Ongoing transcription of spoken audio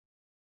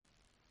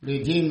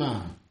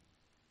Redeemer,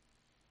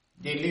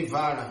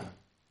 Deliverer,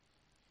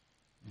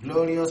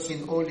 glorious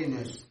in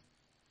holiness,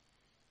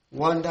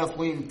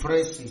 wonderful in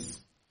praises,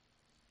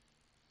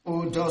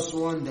 who does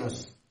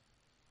wonders.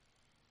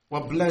 We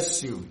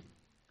bless you.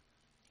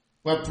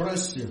 We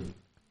praise you.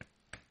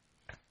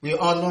 We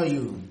honor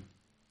you.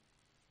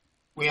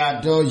 We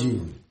adore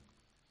you.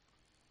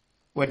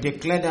 We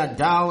declare that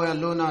thou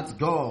alone art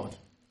God.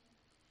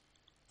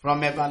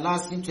 From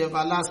everlasting to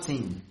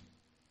everlasting,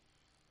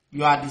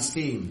 you are the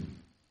same.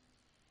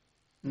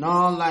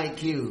 None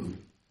like you.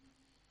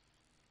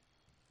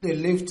 The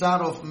lifter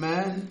of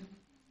men,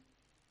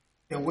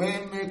 the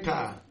way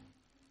maker,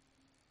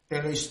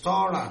 the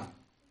restorer.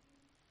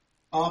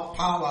 All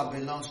power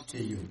belongs to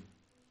you.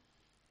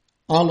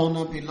 All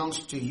honor belongs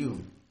to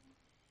you.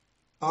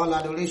 All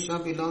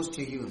adoration belongs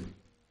to you.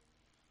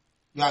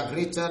 You are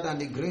greater than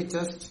the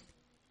greatest.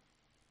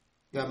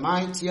 You are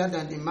mightier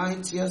than the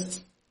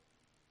mightiest.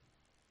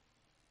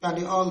 You are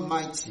the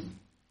Almighty.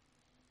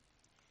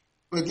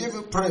 We give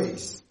you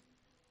praise.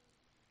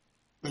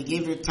 We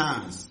give you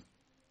thanks.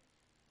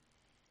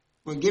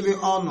 We give you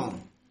honor.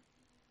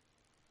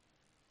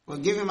 We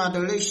give him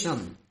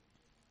adoration.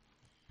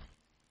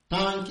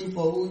 Thank you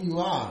for who you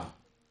are.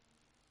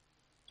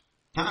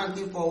 Thank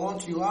you for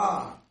what you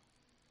are.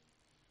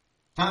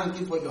 Thank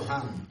you for your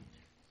hand.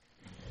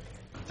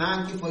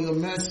 Thank you for your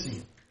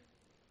mercy.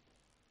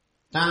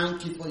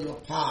 Thank you for your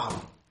power.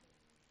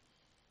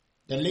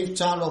 The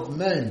lifter of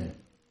men.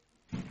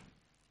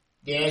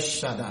 The El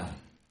Shaddai.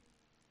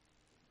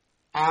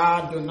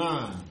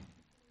 Adonai.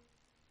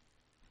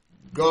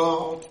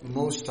 God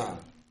Most High.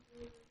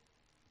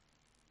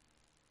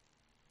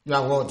 You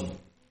are worthy.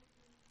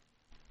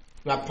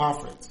 You are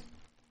perfect.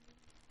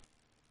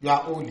 You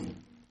are holy.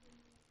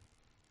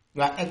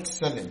 You are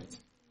excellent.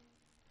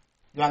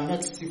 You are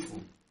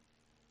merciful.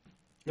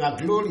 You are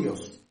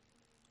glorious.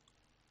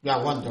 You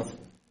are wonderful.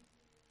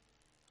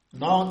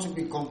 Not to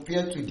be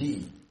compared to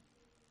thee,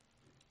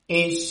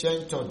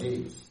 ancient of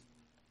days,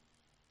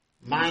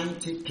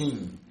 mighty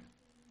King,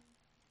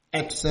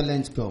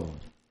 excellent God.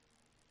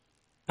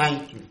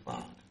 Thank you,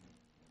 Father.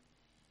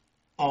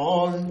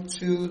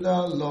 Unto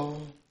the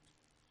Lord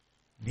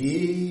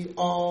be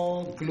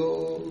all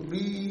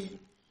glory,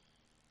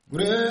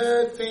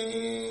 great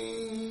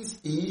things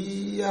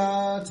he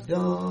hath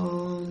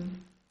done.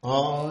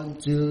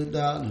 Unto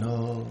the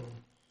Lord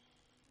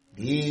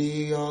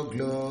be all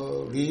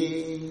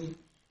glory,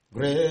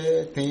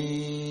 great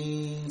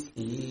things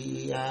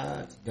he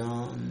hath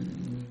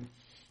done.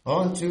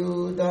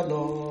 Unto the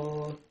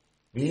Lord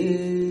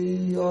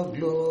be all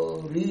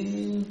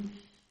glory,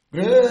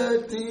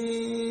 great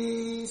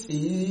things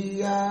he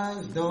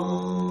has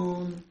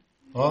done.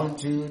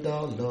 Unto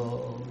the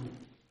Lord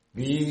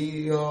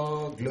be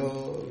all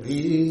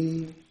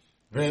glory,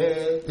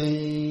 great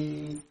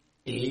things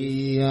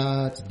he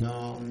hath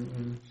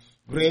done.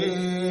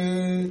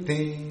 Great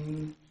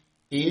things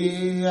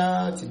he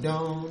hath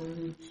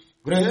done.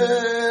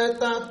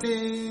 Greater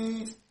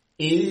things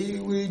he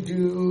will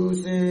do.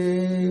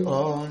 Say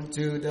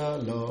unto the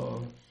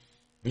Lord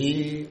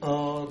be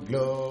all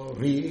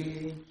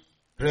glory,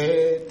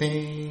 great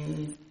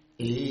things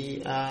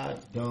he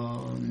hath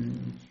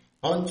done.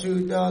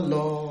 Unto the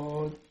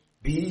Lord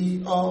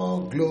be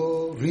all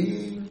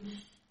glory,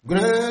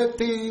 great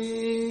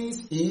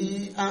things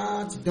he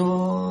hath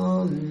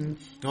done.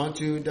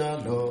 Unto the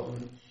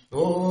Lord,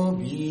 oh,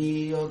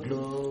 be all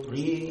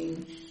glory,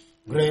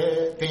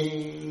 great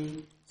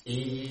things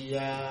he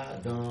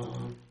hath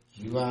done.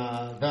 You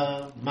are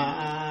the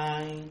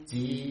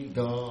mighty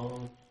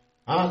God.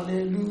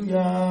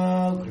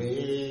 Hallelujah,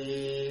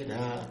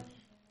 greater.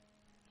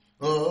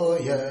 Oh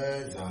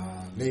yes,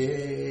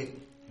 hallelujah,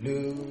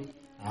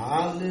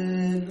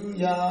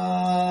 hallelujah,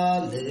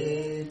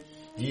 hallelujah.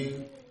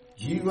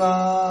 You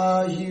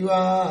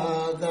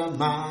are the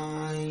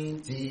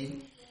mighty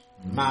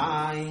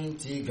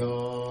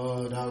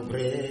God, how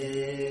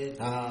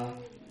greater.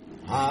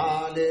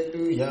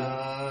 Hallelujah,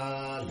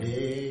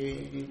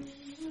 hallelujah.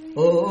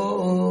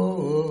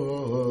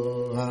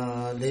 Oh,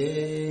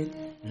 hallelujah.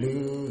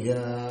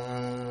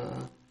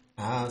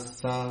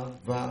 As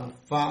our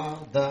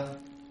Father,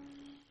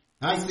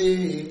 as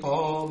the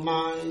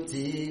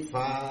Almighty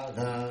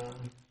Father,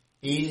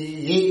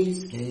 he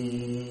is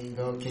King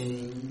of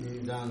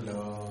kings and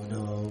Lord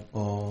of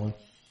all.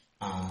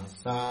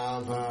 As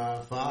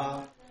our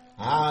Father,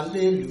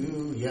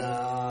 hallelujah,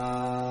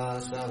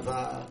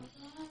 Sava.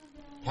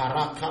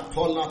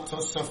 Parakapola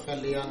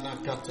tosafeliana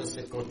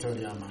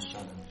katasekotoria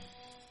mashada.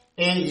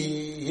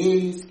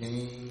 He is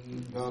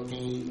King of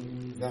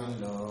kings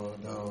and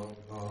Lord of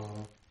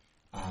all.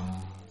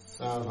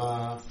 As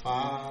our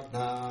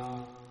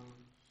Father.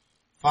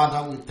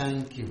 Father, we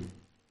thank you.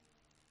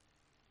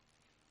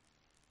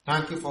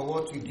 Thank you for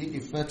what you did the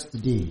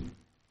first day.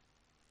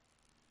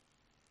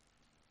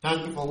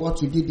 Thank you for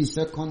what you did the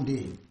second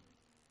day.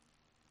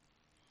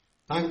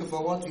 Thank you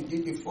for what you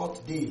did the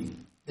fourth day,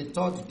 the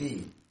third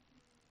day.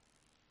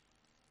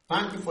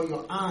 Thank you for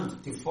your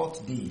hand the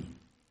fourth day.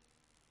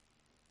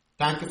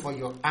 Thank you for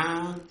your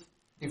hand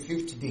the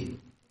fifth day.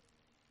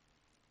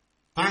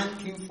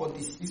 Thank you for the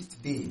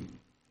 6th day.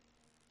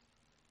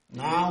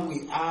 Now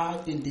we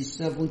are in the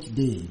 7th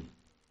day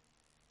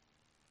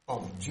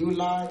of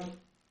July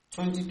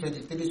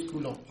 2023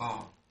 School of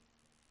Power.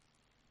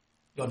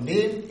 Your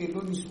name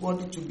alone is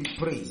worthy to be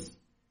praised.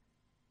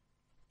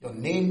 Your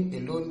name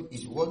alone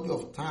is worthy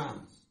of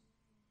thanks.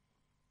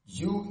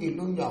 You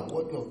alone are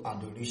worthy of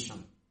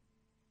adoration.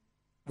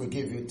 We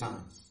give you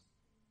thanks.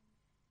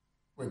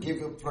 We give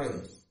you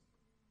praise.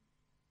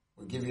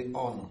 We give you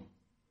honor.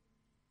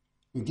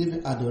 We give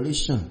you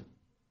adoration.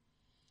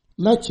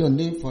 Let your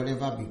name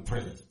forever be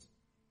praised.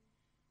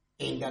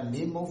 In the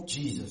name of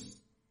Jesus.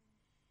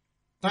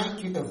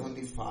 Thank you,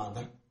 Heavenly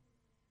Father.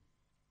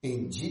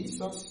 In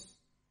Jesus'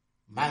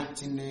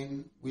 mighty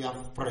name we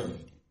have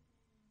prayed.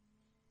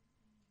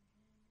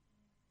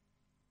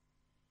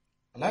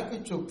 I'd like you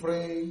to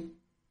pray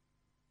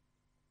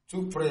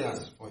 2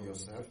 prayers for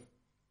yourself.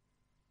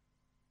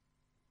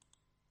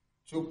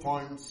 2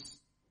 points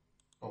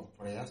of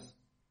prayers.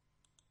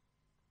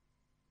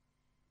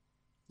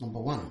 Number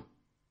 1.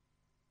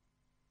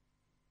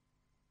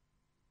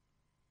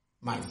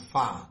 My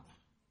Father,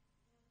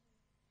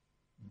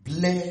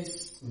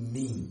 bless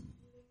me.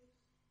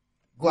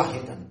 Go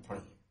ahead and pray.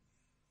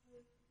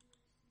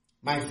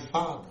 My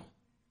Father,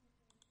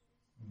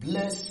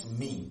 bless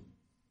me.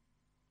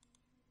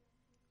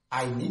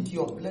 I need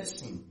your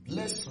blessing.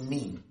 Bless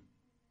me.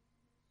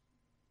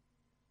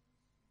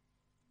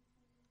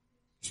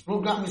 This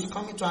program is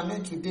coming to an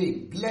end today.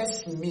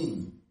 Bless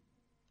me.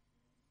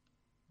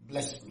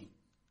 Bless me.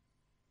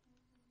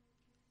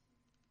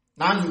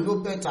 Now you know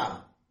better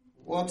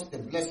what the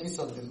blessings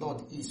of the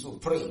Lord is. So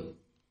pray.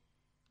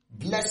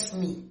 Bless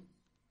me.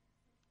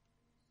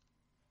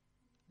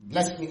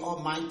 Bless me,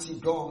 Almighty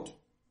God.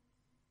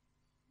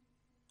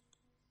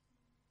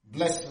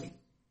 Bless me.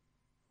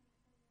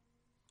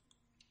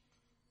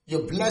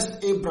 You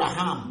blessed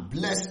Abraham,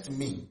 blessed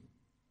me.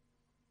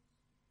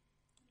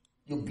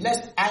 You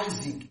blessed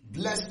Isaac,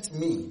 blessed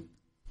me.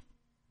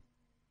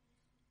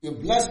 You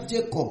blessed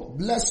Jacob,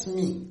 blessed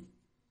me.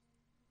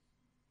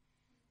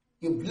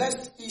 You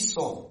blessed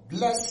Esau,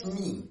 bless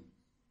me.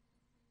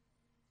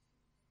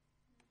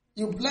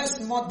 You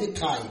blessed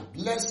Mordecai,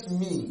 bless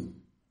me.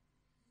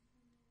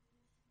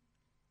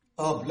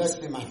 Oh,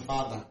 bless me, my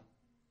Father.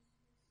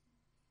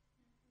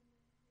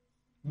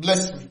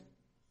 Bless me.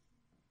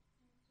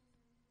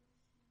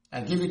 I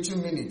give you 2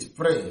 minutes.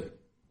 Pray.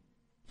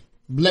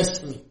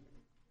 Bless me.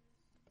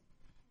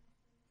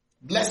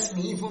 Bless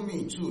me, even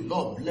me too.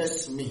 Lord,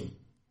 bless me.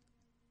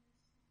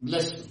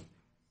 Bless me.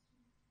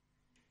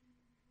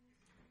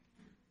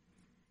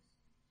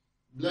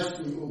 Bless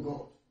me, oh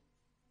God.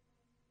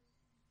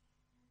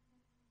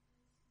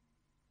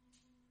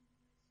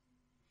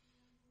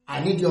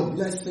 I need your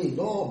blessing.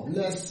 Lord,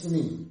 bless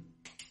me.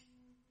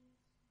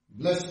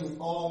 Bless me,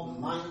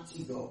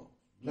 Almighty God.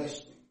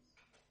 Bless me.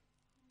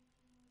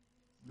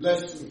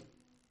 Bless me.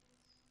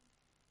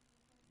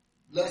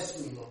 Bless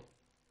me, Lord.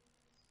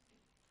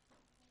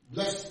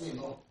 Bless me,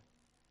 Lord.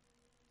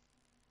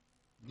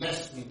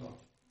 Bless me, Lord.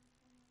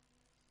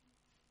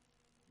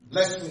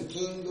 Bless me,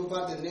 King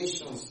over the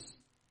nations.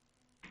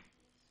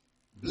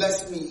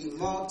 Bless me,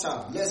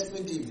 immortal. Bless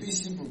me, the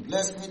invisible.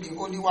 Bless me, the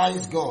only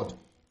wise God.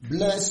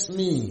 Bless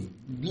me.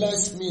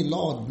 Bless me,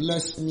 Lord.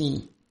 Bless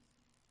me.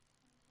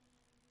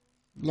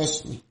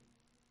 Bless me.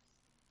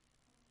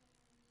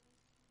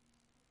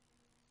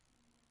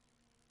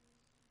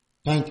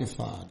 Thank you,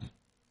 Father.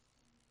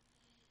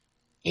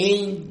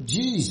 In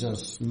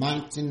Jesus'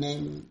 mighty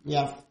name we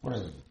have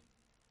prayed.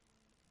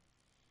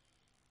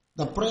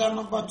 The prayer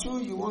number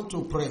 2 you want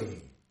to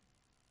pray.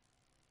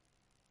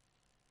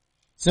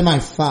 Say, my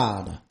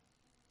Father,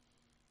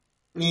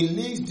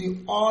 release the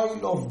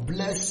oil of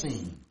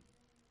blessing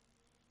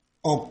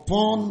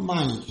upon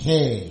my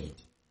head.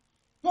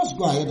 Just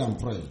go ahead and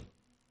pray.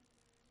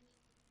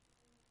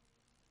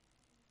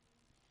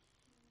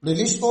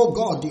 Release, oh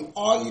God, the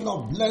oil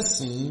of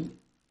blessing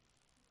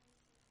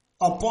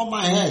upon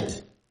my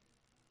head.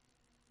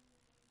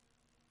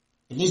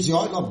 Release the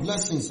oil of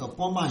blessings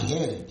upon my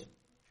head.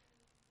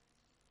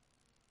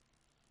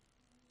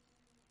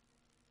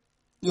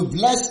 You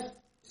bless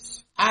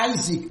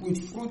Isaac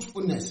with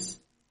fruitfulness.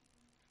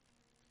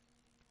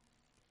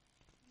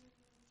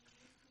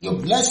 You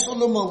bless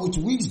Solomon with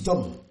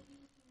wisdom.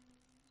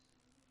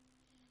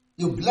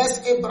 You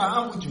bless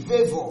Abraham with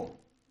favor.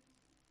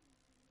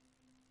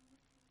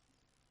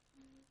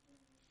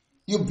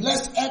 You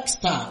bless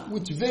Esther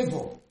with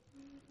favor.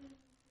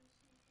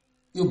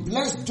 You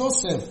bless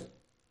Joseph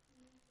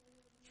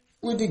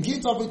with the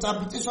gift of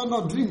interpretation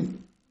of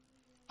dream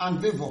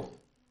and favor.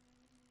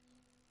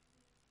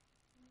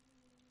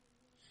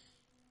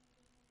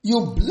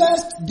 You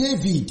blessed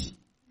David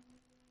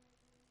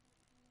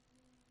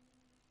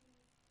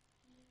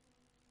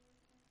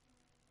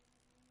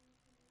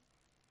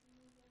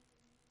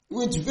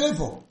with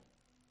favor,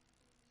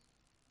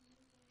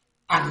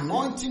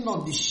 anointing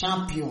of the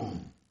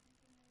champion.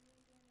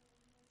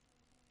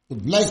 You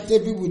blessed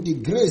David with the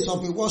grace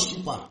of a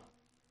worshipper.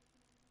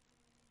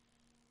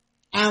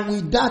 And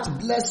with that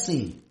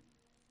blessing,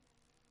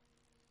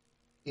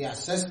 He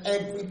has said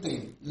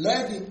everything.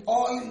 Let the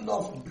oil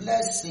of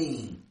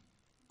blessing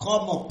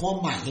come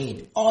upon my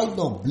head.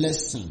 Oil of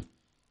blessing.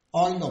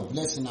 Oil of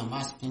blessing I'm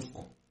asking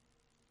for.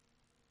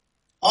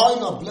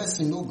 Oil of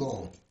blessing, oh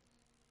God.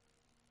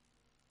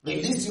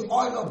 Release the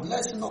oil of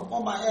blessing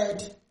upon my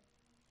head.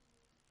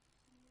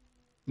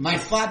 My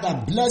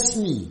Father, bless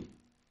me.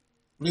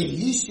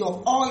 Release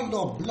your oil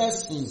of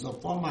blessings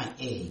upon my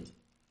head.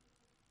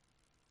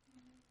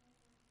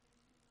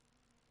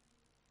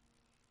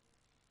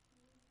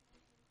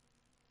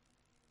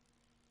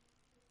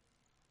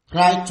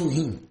 Cry to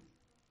him.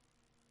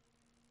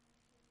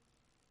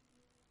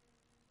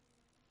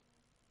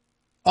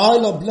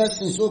 Oil of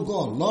blessings, oh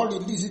God, Lord,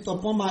 release it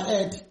upon my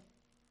head.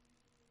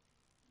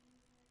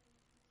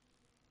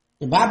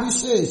 The Bible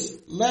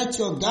says, let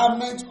your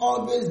garment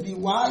always be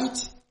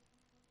white,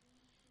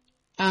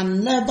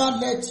 and never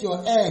let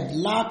your head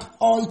lack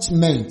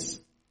ointment.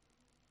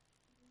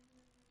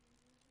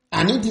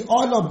 I need the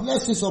oil of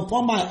blessings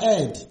upon my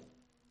head.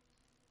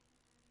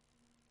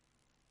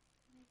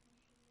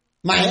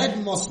 My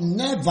head must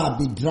never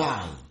be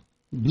dry.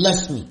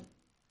 Bless me.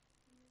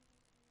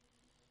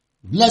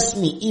 Bless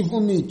me,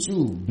 even me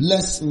too.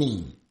 Bless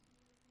me.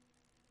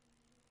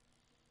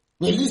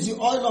 Release the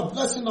oil of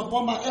blessing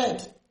upon my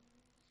head.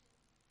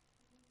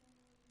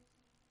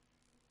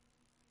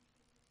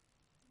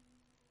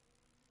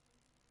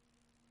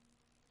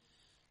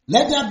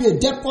 Let there be a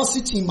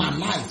deposit in my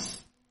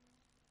life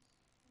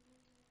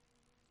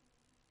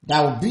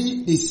that will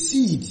be the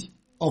seed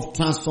of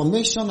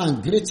transformation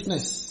and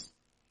greatness.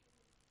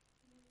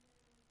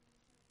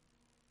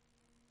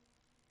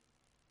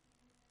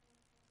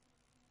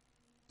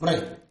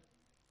 Pray.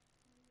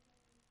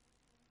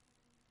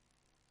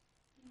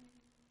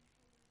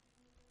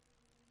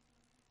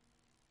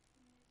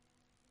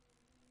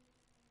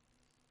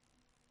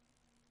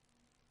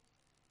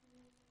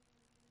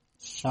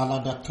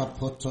 Shalada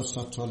kapoto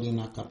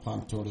satolina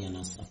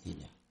kapantoriana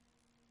safilia.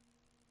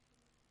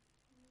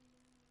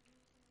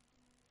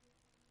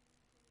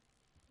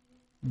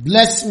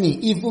 Bless me,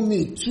 even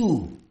me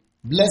too.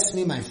 Bless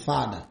me, my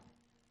Father.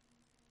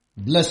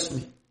 Bless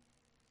me.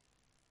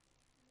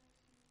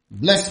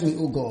 Bless me,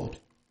 O God.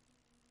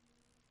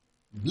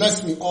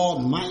 Bless me,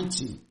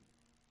 Almighty.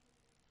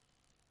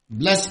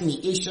 Bless me,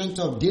 Ancient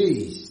of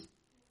Days.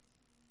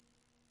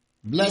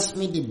 Bless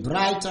me, the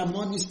bright and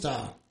morning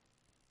star.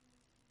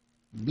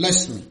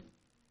 Bless me.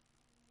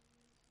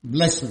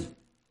 Bless me.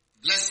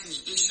 Bless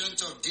me,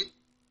 Ancient of Days.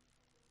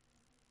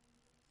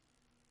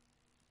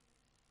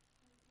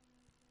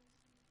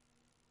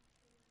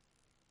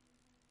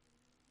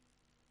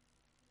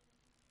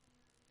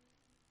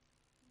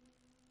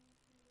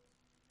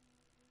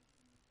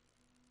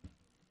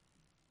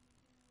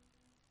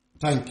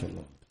 Thank you,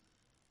 Lord.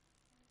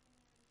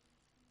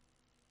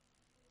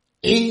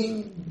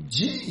 In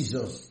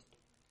Jesus'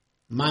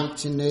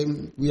 mighty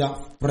name we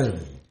have prayed.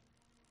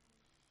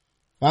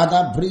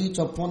 Father, breathe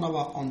upon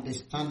our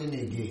understanding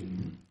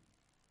again.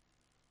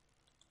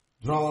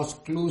 Draw us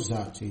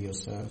closer to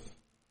yourself.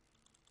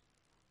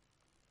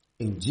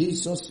 In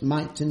Jesus'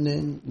 mighty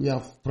name we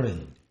have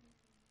prayed.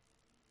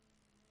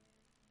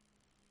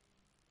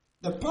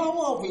 The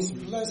power of his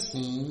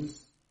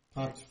blessings,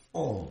 part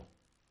 4.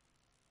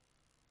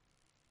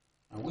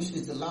 Which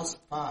is the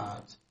last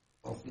part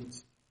of it.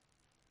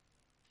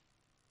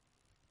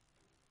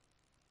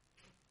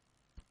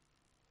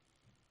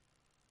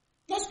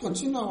 Let's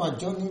continue our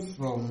journey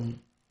from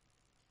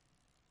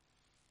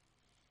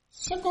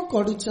 2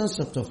 Corinthians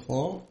chapter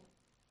 4,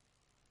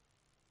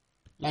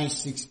 line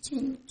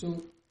 16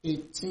 to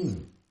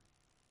 18.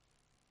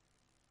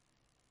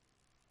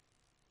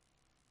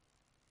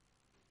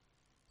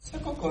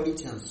 Second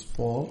Corinthians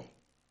 4,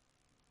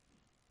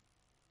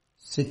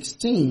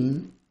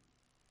 16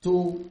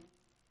 to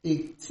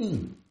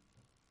 18.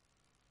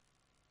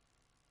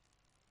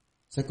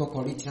 2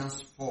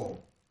 Corinthians 4,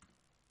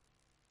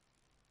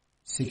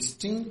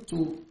 16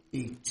 to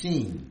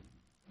 18.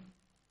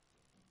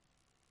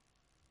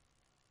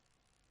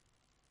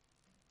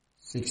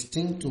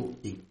 16 to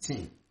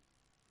 18.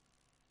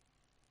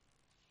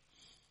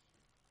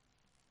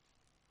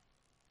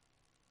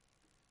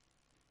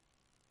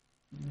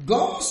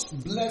 God's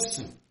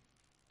blessing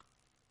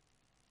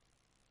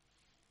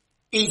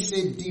is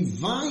a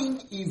divine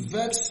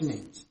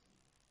investment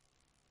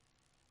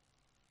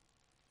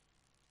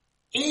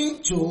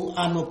into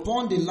and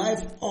upon the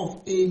life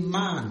of a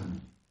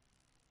man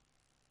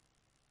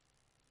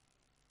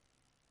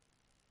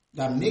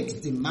that makes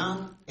the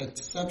man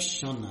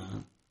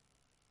exceptional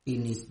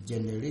in his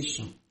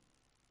generation.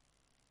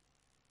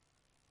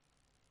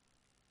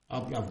 I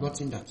hope you have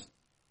gotten that.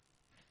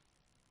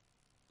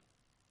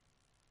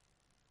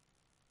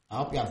 I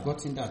hope you have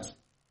gotten that.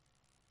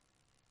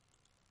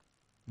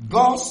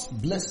 God's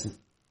blessing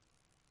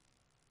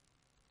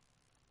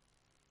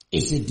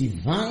is a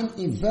divine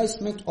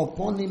investment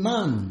upon a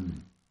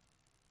man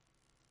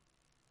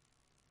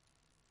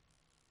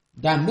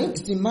that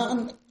makes the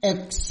man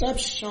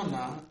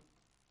exceptional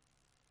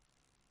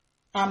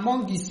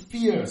among his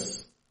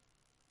peers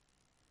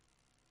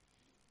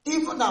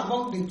even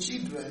among the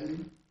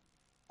children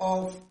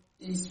of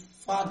his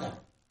father.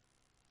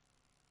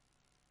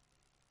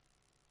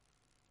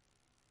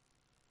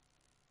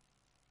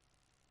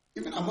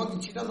 Even among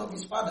the children of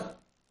his father.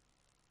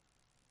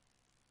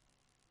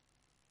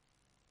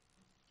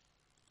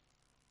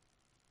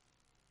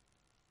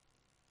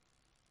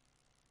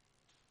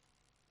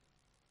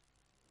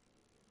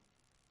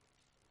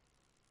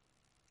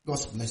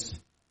 God's blessing.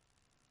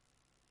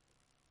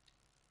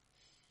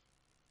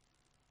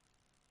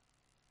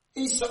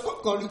 In 2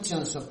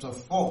 Corinthians chapter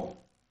 4,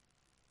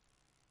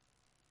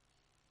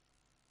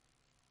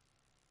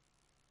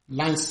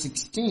 line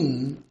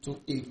 16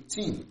 to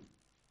 18.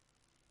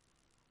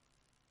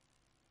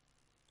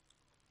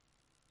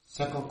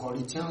 2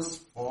 Corinthians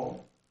 4,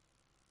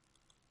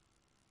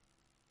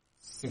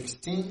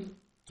 16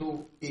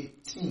 to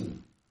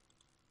 18.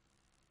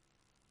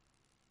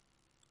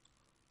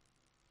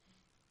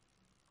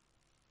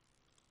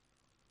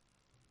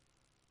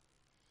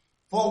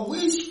 For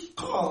which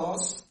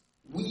cause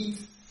we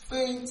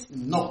faint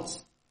not,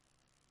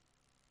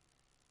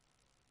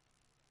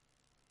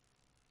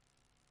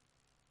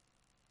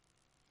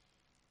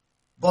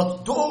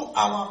 but though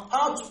our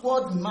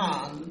outward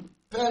man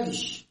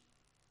perish,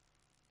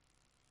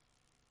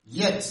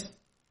 yet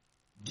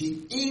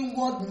the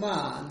inward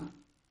man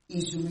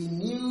is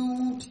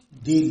renewed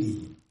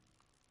daily.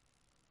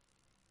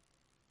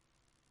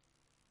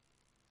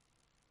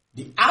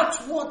 The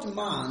outward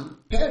man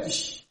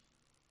perish,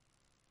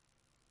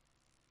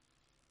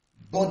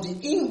 but the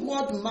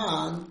inward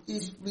man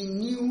is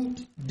renewed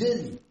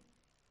daily.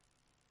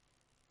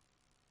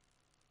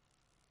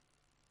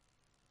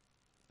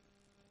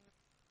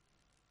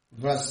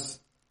 Verse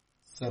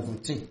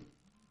 17.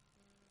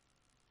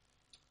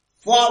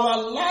 For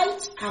our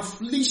light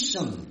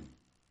affliction,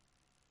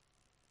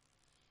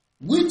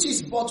 which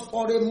is but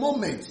for a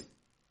moment,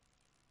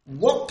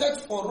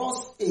 worketh for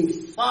us a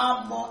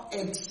far more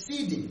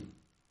exceeding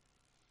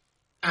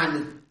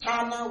and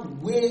eternal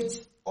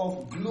weight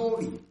of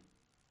glory.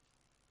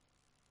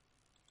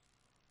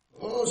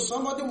 Oh,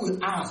 somebody will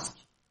ask,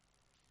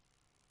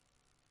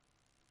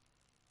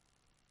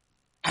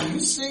 are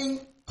you saying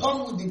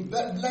come with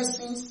the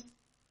blessings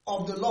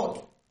of the Lord?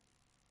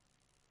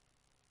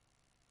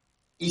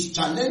 His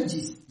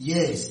challenges,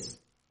 yes.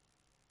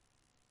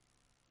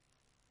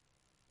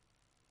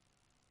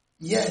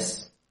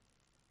 Yes.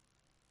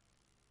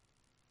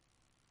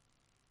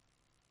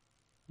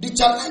 The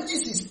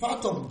challenges is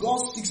part of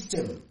God's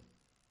system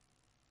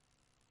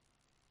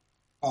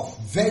of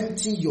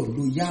venting your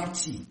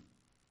loyalty,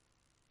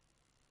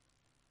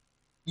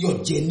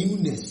 your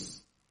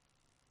genuineness,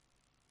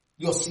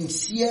 your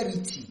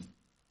sincerity.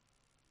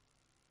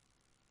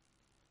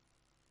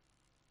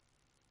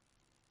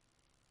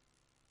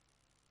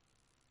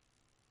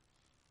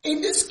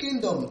 In this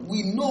kingdom,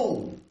 we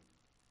know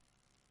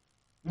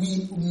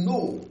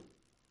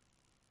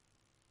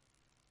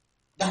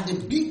that the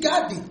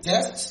bigger the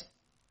test,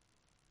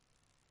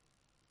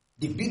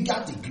 the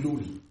bigger the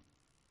glory.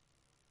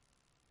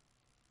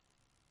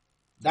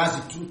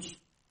 That's the truth.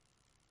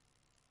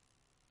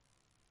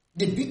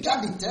 The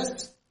bigger the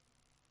test,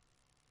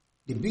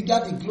 the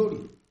bigger the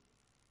glory.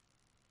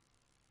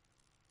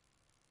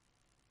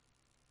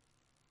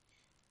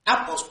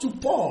 Apostle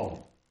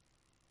Paul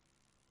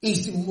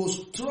is the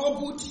most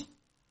troubled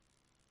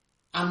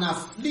and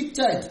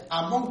afflicted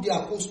among the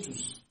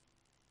apostles,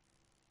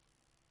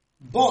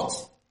 but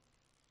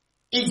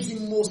is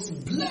the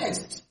most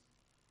blessed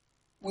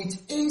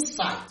with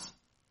insight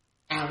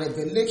and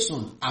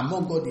revelation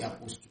among all the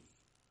apostles.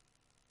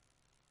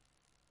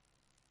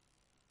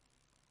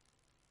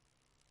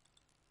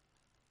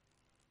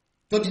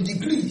 To the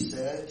degree he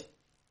said,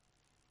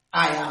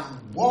 I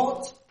am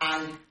what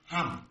I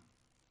am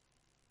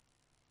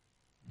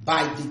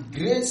by the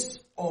grace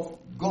of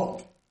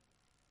God.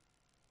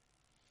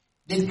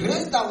 The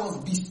grace that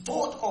was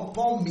bestowed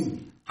upon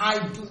me,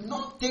 I do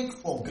not take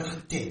for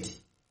granted.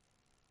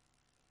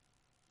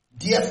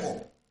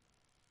 Therefore,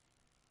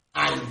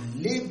 I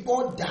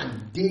labor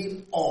than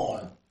they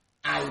all.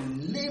 I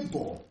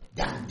labor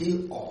than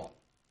they all.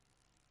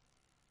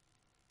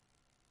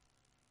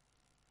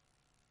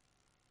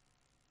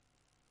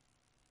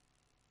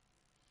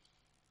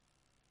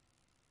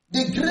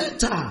 The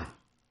greater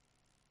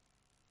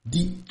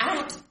the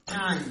hard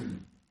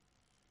time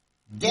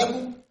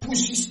devil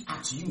pushes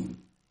at you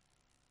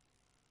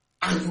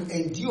and you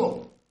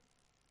endure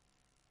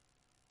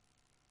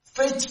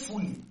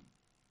faithfully,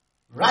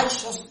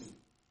 righteously,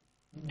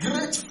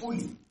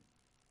 gratefully.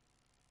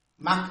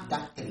 Mark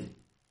that 3.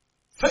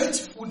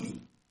 Faithfully,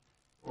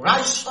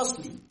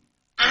 righteously,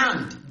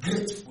 and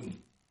gratefully.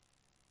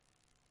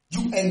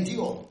 You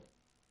endure,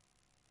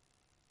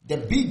 the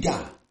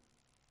bigger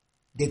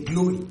the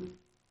glory.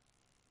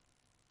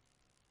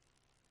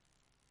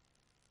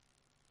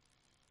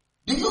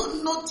 Do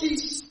you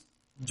notice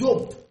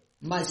Job,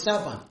 my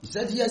servant? He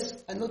said,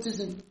 yes, I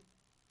noticed him.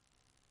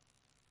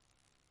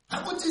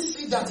 I want to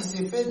see that he's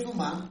a faithful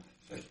man.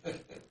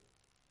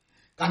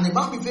 Can a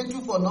man be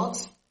faithful for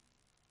naught?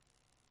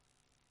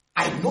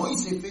 I know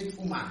he's a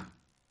faithful man.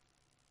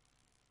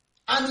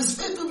 And it's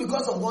faithful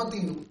because of one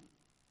thing.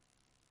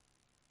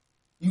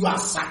 You are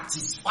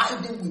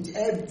satisfied him with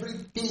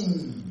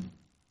everything.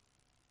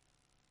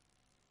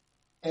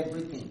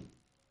 Everything.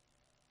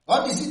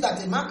 What is it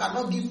that a man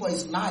cannot give for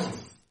his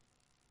life?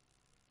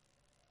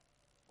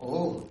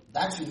 Oh,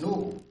 that you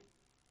know.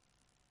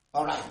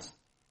 All right.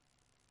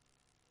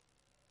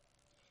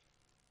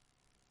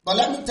 But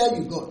let me tell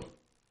you, God,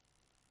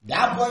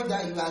 that boy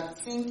that you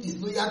think is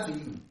loyal to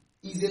you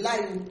is a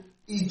lie.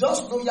 He's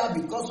just loyal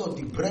because of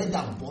the bread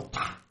and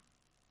butter.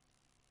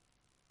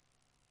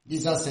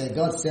 Jesus said,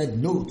 God said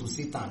no to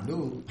Satan.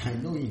 No, I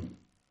know him.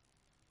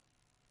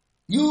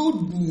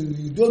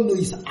 You don't know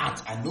his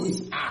heart. I know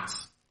his heart.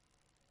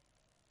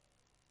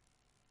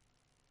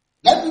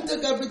 Let me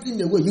take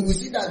everything away. You will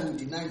see that he will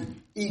deny you.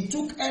 He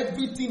took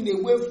everything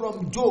away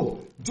from Job.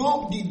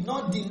 Job did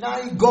not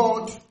deny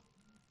God.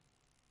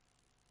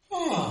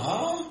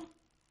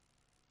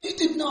 He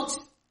did not.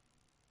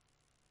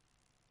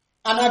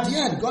 And at the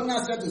end, God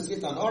now said to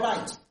Satan, all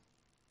right,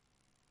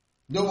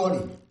 don't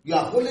worry. You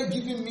are only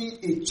giving me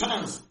a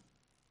chance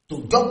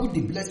to double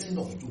the blessing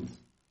of Job.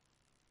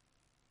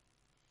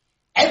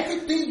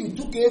 Everything you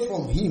took away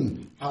from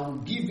him, I will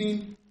give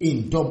him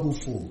in double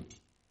fold.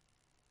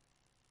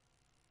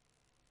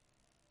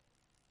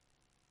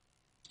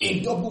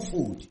 In double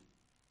fold.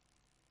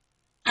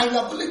 And you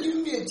are only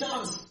giving me a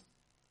chance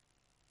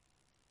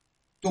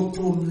to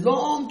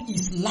prolong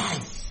his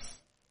life.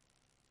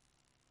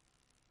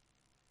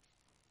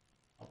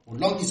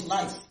 Prolong his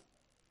life.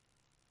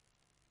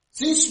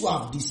 Since you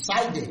have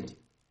decided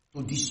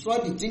to destroy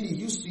the thing he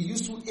used to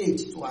useful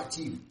age to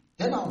achieve,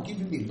 then I'll give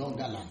him a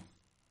longer life.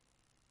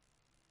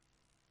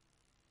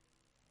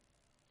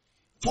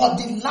 For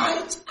the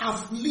light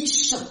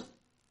affliction,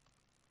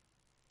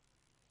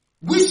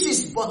 which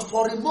is but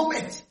for a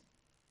moment,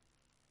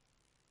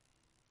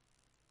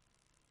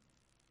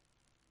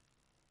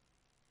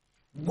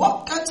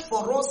 worketh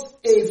for us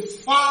a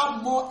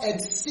far more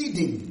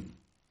exceeding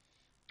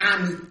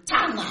and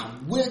eternal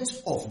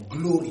weight of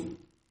glory.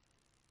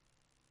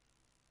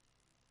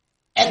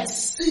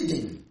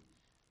 Exceeding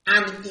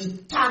and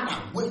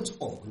eternal weight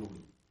of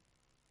glory.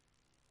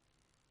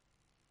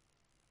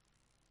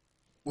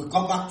 We'll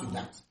come back to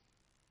that.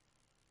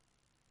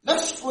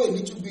 Let's go a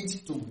little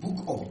bit to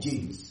book of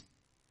James.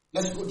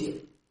 Let's go there.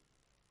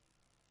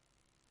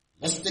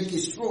 Let's take a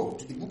stroll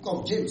to the book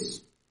of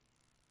James.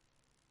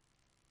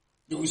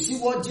 You will see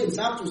what James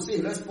has to say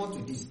in response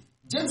to this.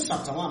 James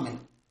chapter 1, man.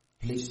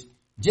 Please.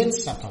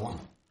 James chapter 1.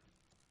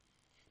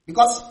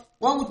 Because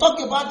when we talk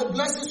about the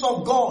blessings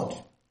of God,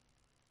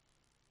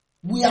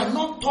 we are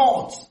not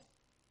taught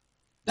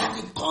that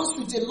it comes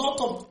with a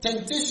lot of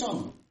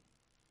temptation,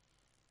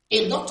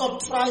 a lot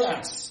of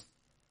trials,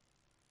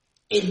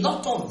 a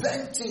lot of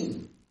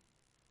venting.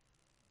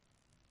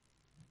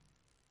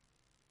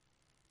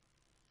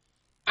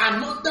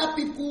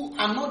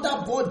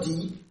 Another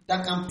body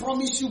that can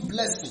promise you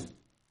blessing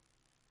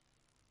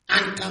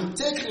and can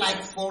take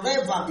like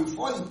forever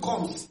before it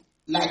comes,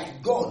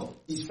 like God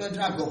is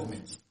federal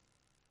government.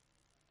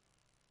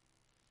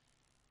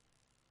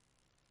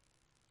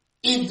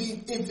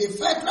 If the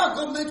federal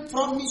government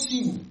promise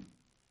you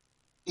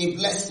a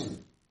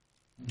blessing,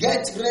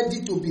 get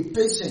ready to be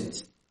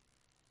patient.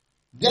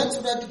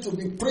 Get ready to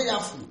be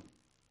prayerful.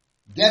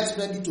 Get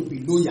ready to be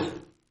loyal.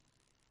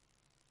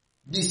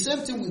 The same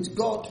thing with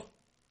God.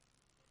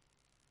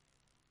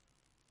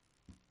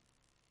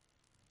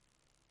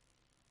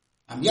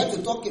 I'm here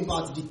to talk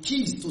about the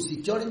keys to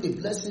securing the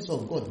blessings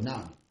of God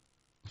now.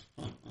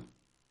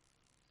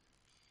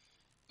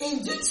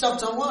 In James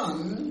chapter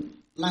 1,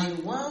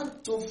 line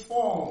 1 to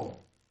 4.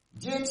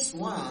 James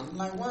 1,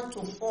 line 1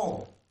 to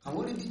 4. I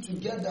will read it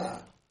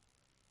together.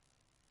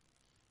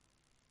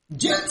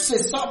 James, a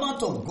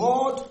servant of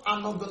God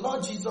and of the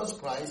Lord Jesus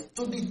Christ,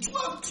 to the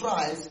 12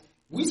 tribes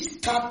which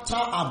scatter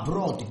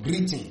abroad,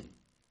 greeting.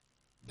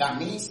 That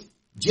means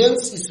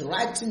James is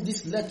writing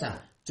this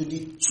letter to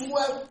the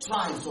 12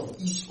 tribes of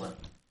Israel.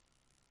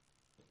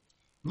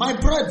 My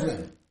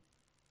brethren,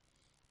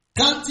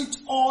 count it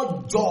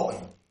all joy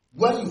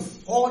when you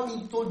fall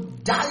into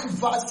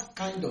diverse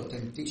kind of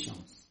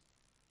temptations.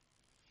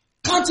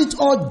 Count it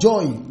all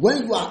joy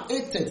when you are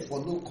hated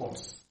for no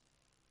cause.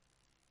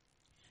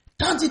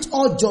 Count it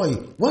all joy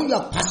when you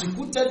are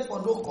persecuted for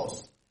no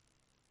cause.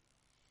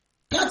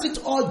 Count it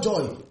all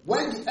joy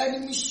when the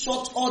enemy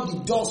shut all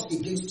the doors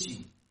against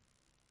you.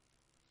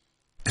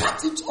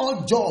 Count it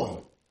all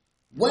joy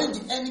when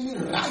the enemy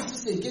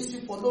rises against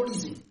you for no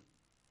reason.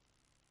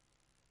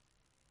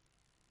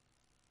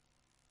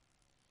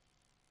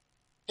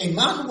 A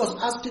man was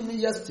asking me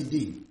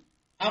yesterday,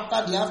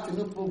 after the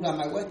afternoon program,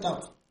 I went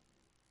out.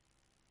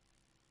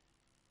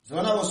 So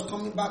when I was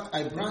coming back,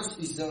 I branched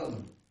his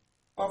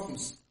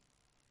office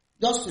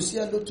just to say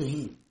hello to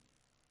him.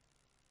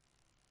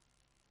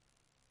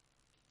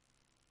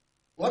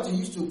 What he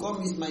used to call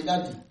me is my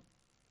daddy,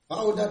 far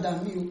older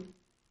than me.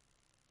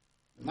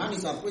 The man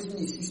is approaching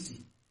his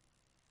 60.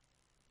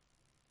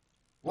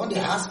 One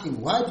day I asked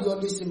him, why do you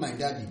always say my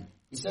daddy?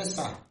 He said,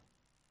 sir,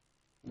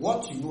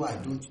 what you know I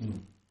don't know.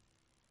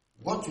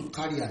 What you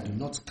carry, I do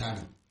not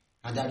carry.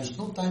 And there is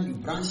no time you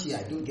branch here,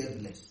 I don't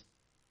get less.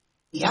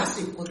 He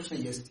asked a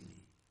question yesterday.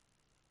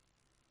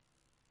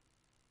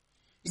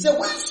 He said,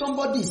 when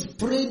somebody is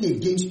praying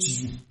against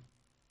you,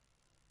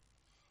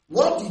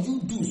 what do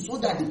you do so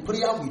that the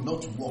prayer will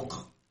not work?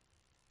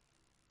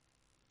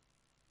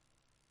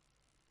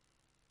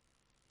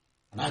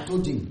 And I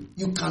told him,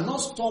 you cannot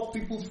stop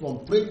people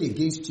from praying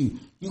against you.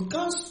 You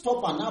can't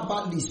stop an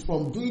herbalist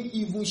from doing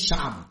evil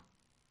charm.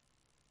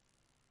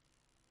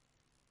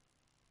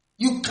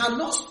 You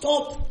cannot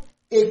stop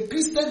a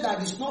Christian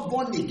that is not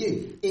born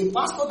again, a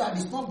pastor that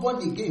is not born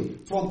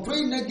again, from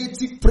praying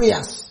negative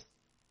prayers.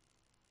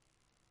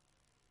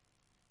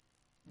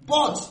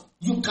 But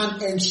you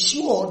can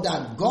ensure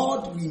that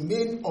God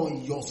remains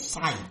on your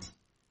side.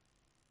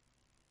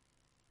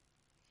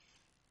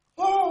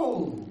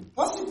 Oh,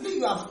 possibly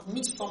you have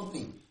missed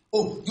something.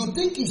 Oh, you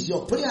think it's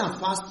your prayer and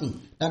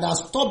fasting that has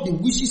stopped the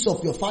wishes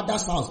of your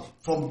father's house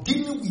from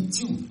dealing with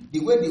you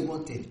the way they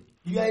wanted.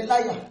 You are a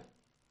liar.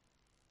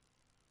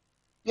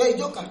 You are a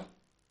joker.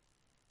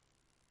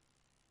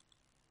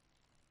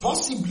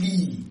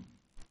 Possibly,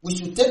 we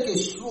should take a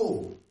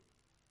stroll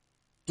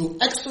to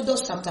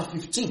Exodus chapter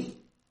 15.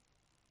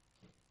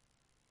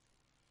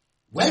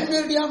 When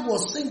Miriam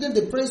was singing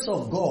the praise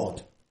of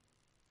God,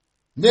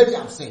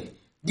 Miriam said,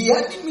 the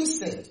enemy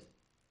said,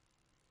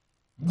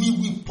 we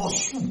will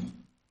pursue,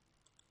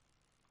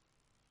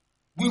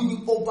 we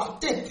will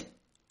overtake,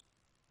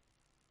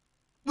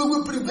 we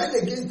will prevail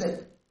against them,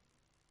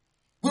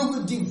 we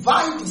will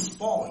divide the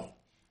spoil,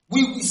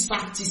 we will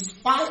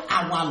satisfy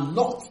our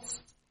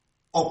lust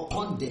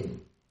upon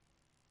them.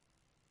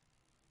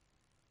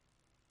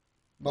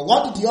 But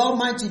what did the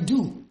Almighty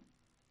do?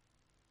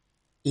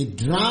 He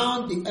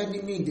drowned the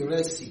enemy in the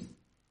Red Sea.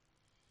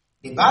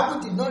 The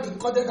Bible did not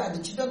record that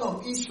the children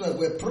of Israel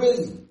were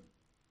praying.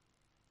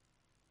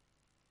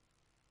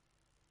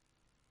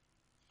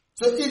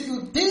 So if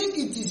you think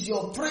it is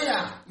your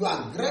prayer,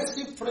 your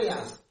aggressive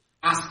prayers,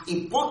 as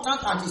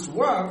important as His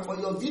word for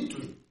your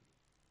victory,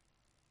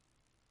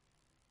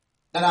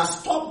 that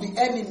has stopped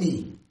the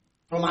enemy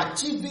from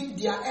achieving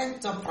their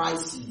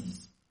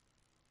enterprises.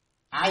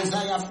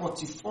 Isaiah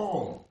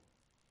 44,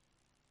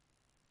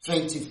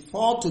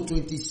 24 to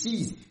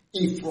 26,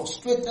 He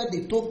frustrated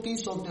the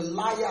tokens of the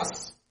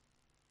liars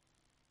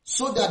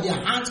so that their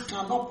hands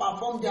cannot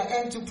perform their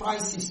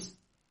enterprises.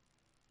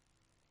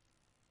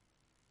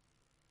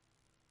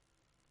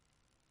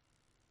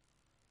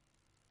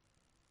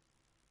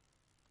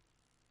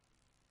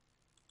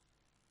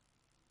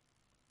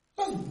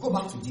 Let's go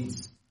back to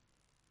this.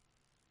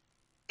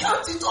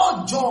 Count it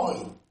all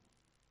joy.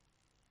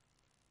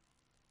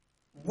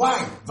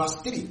 Why? Verse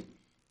 3.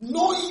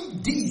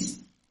 Knowing this,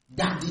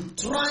 that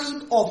the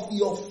trying of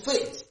your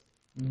faith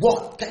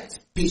worketh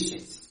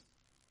patience.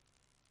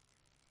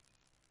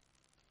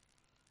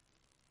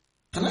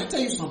 Can I tell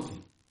you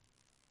something?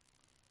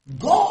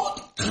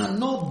 God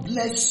cannot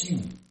bless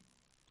you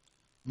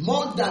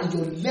more than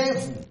your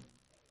level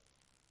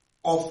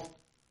of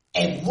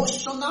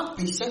emotional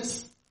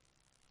patience,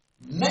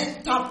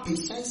 mental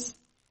patience,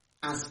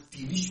 and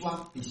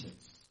spiritual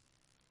patience.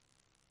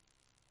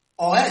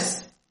 Or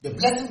else, the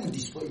blessing will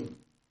destroy you.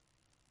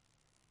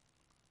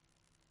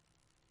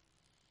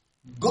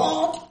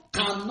 God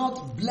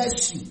cannot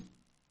bless you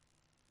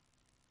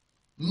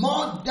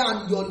more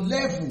than your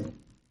level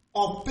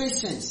of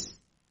patience,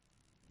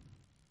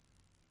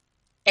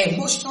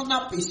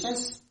 emotional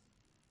patience,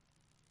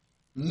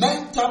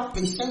 mental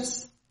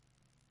patience,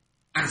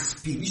 and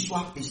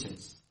spiritual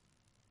patience.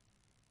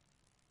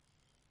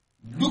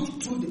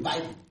 Look through the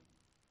Bible.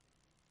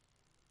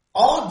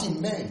 All the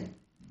men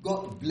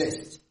God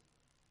blessed,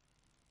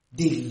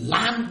 they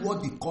learned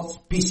what they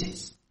call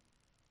patience.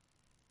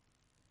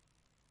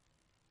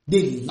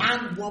 They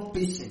learned what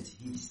patience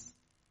is.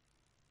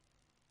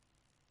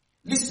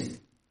 Listen,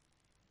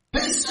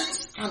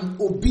 patience and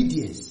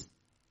obedience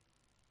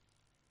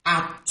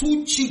are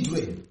two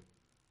children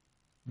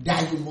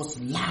that you must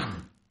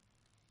learn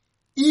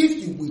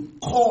if you will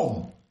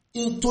come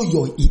into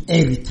your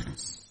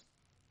inheritance.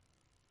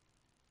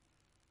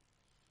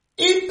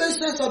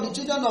 Impatience of the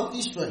children of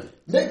Israel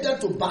made them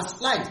to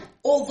backslide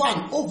over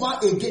and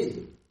over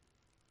again.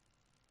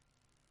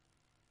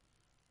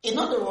 In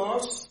other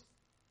words,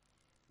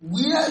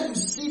 where you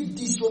see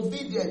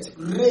disobedience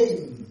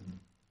reign,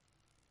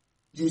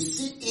 you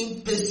see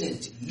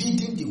impatience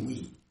leading the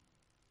way.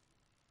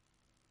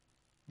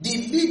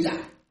 The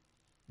leader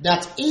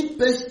that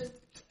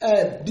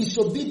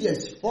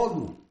disobedience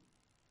follow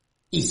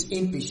is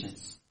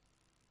impatience.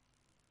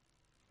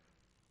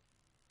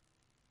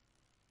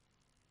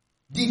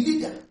 The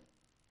leader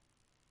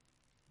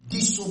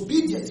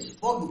disobedience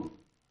follow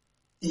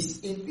is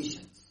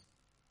impatience.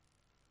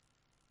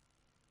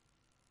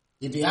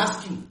 If they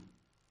ask you,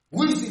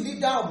 who is the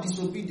leader of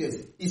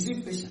disobedience? Is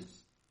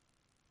impatience.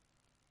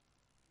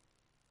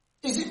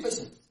 Is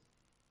impatience.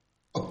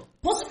 Oh,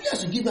 possibly I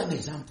should give an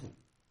example.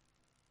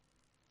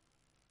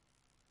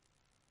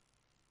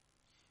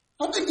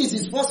 I think this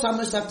is 1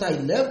 Samuel chapter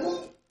 11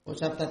 or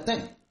chapter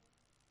 10.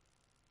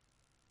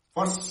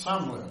 1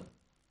 Samuel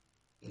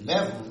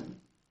 11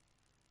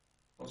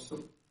 or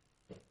so.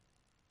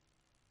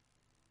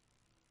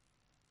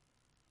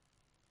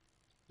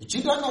 The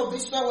children of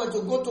Israel were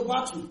to go to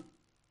battle.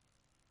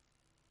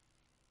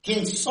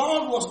 King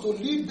Saul was to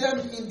lead them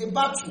in the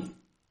battle.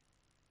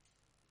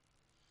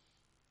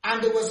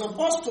 And they were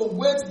supposed to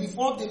wait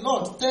before the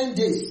Lord 10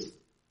 days.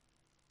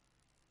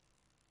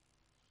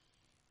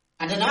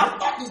 And then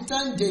after the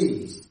 10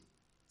 days,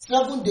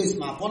 7 days,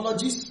 my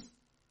apologies,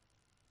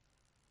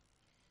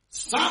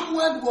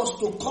 Samuel was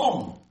to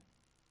come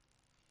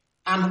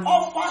and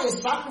offer a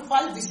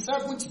sacrifice the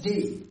 7th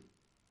day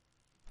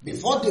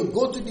before they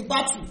go to the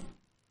battle.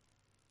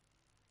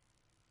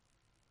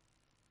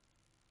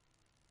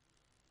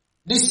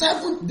 The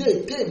 7th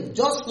day came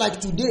just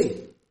like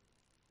today.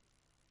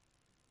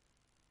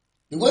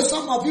 The way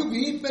some of you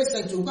be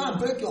impatient to go and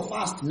break your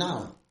fast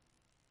now.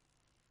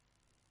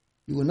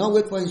 You will not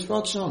wait for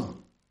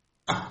instruction.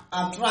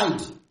 I've tried.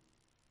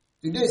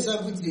 Today is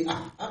 7th day.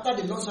 After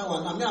the Lord's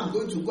hour, now I'm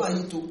going to go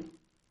and eat too.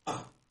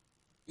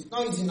 It's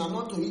not easy now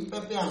not to eat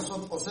pepper and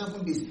salt for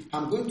 7 days.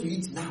 I'm going to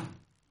eat now.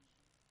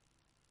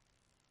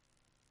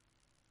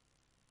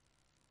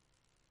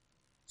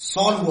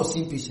 Saul was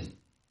impatient.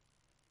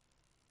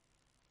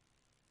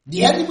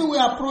 The enemy were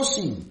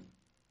approaching.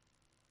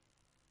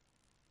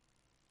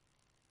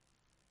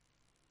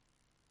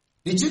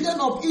 The children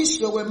of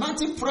Israel were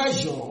mounting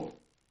pressure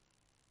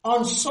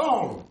on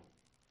Saul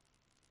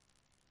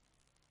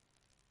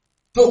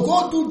to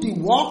go do the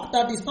work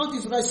that is not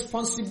his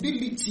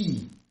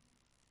responsibility.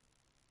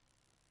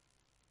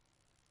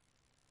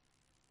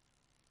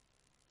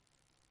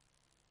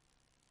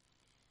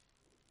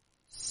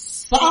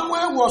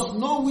 Samuel was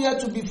nowhere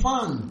to be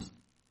found.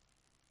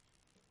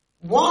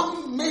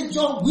 One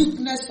major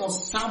weakness of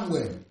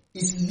Samuel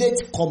is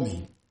late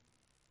coming.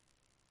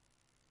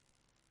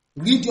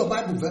 Read your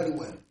Bible very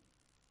well.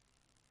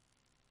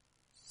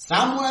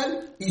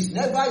 Samuel is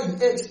never in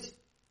haste.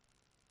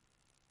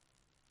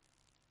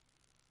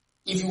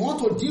 If you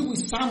want to deal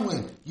with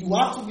Samuel, you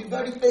have to be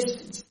very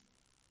patient.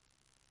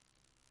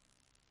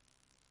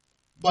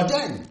 But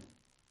then,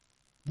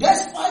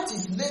 despite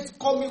his late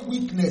coming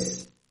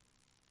weakness,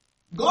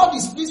 God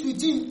is pleased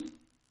with him.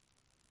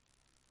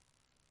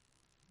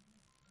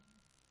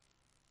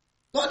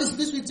 God is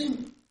pleased with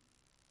him.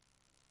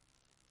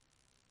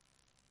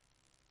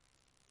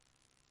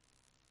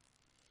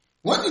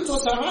 When it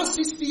was around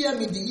 6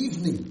 p.m. in the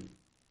evening,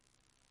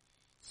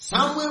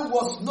 Samuel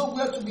was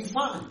nowhere to be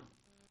found.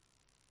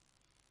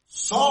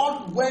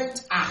 Saul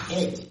went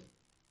ahead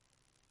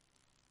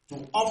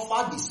to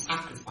offer the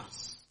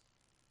sacrifice.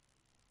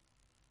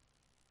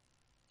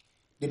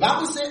 The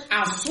Bible says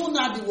as soon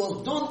as he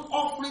was done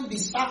offering the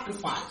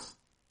sacrifice,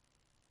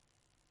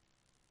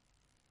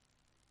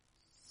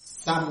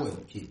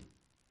 Samuel came.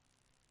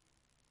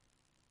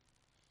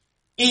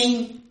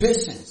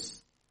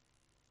 Impatience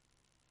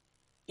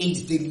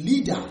is the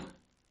leader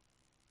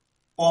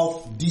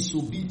of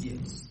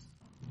disobedience.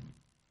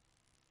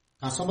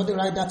 Can somebody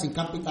write that in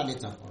capital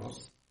letter for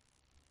us?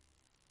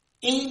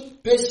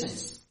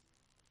 Impatience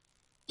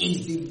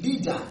is the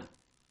leader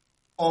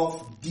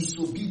of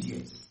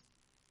disobedience.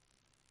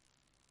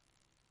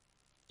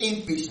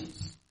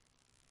 Impatience.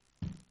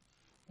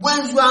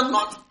 When you are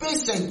not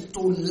patient to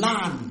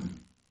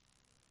learn,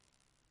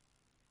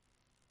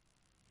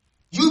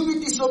 you will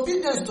be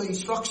disobedient to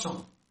instruction.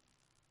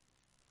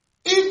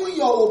 Even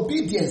your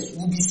obedience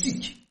will be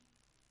sick.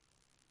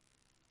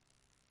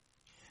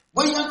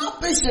 When you are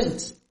not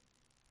patient,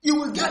 you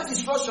will get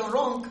instruction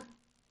wrong.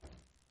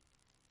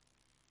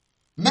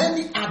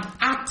 Many have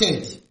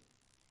acted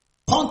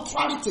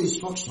contrary to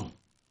instruction.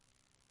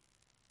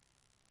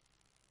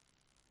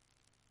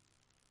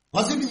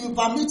 Possibly you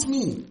permit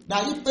me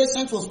that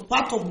impatience was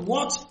part of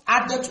what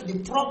added to the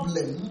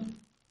problem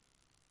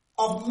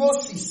of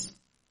Moses.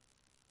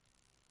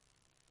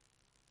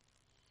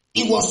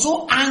 He was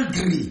so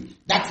angry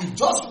that he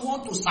just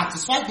wanted to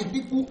satisfy the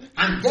people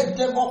and get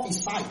them off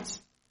his side.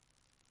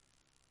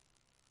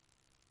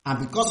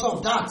 And because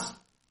of that,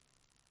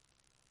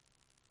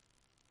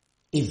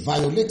 he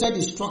violated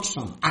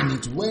instruction and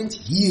it went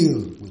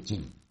ill with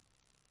him.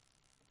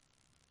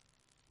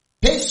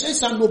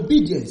 Patience and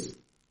obedience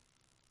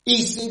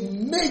is a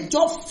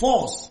major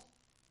force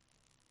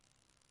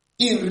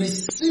in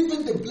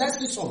receiving the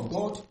blessings of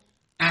God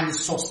and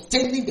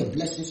sustaining the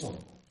blessings of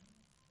God.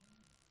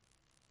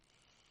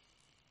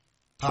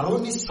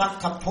 Paroni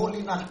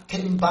sakapolina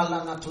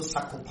kembalana to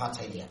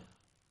sakupataya.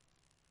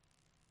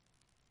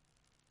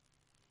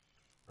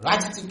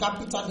 Write it in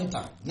capital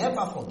letter.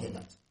 Never forget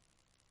that.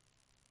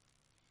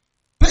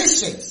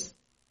 Patience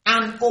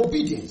and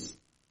obedience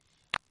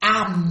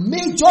are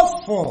major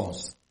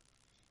force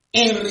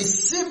in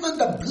receiving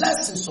the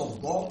blessings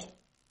of God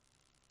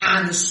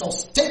and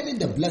sustaining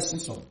the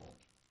blessings of God.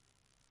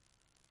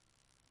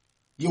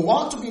 You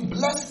want to be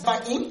blessed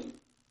by Him,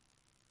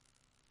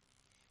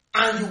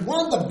 and you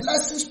want the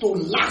blessings to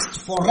last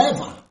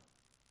forever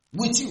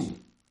with you.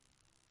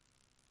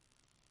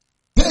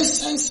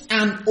 Patience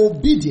and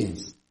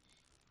obedience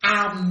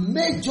are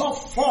major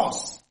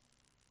force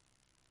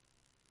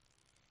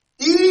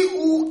He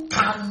who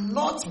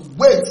cannot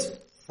wait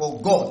for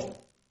God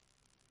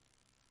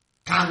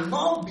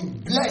cannot be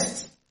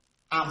blessed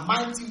and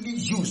mightily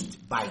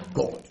used by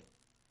God.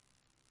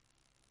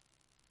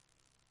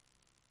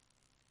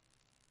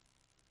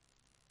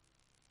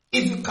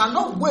 If you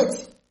cannot wait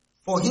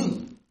for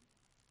him,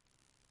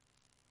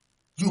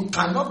 you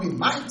cannot be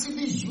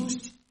mightily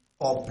used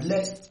or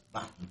blessed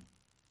by him.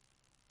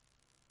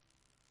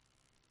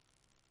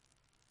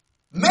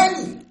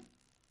 Many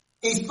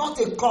is not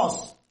a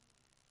cause.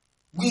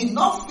 We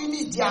not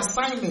finish the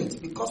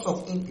assignment because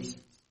of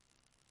impatience.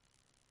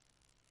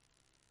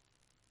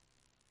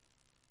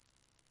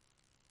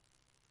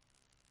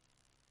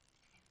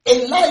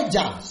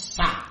 Elijah,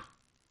 sir,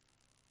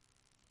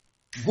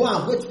 go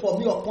and wait for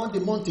me upon the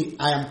mountain.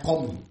 I am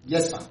coming.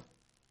 Yes, sir.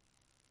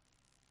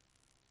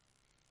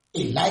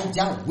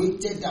 Elijah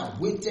waited and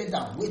waited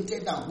and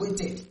waited and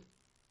waited.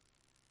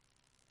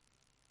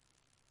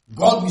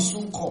 God will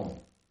soon come.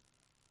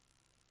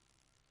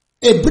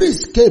 A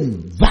breeze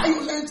came,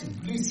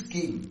 violent breeze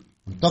came.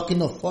 I'm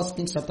talking of 1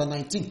 Kings chapter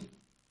 19.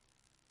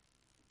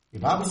 The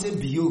Bible says,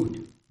 behold,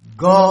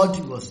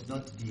 God was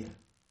not there.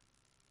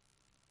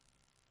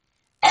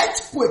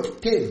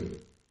 Earthquake came.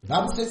 The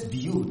Bible says,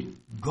 behold,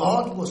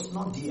 God was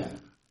not there.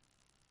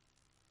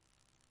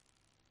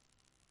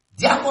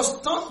 There was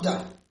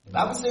thunder. The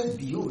Bible says,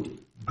 behold,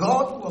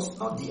 God was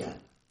not there.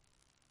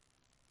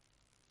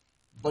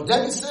 But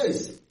then it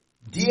says,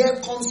 there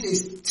comes a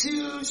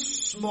still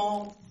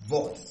small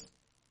voice.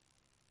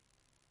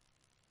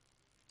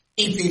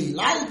 If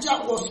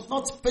Elijah was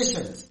not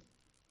patient,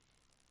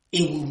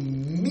 he will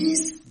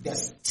miss the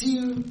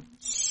still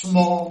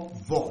small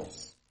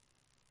voice.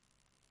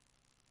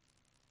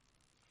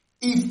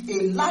 If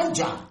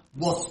Elijah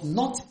was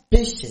not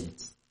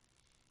patient,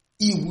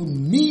 he will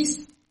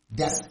miss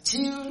the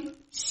still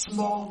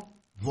small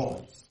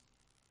voice.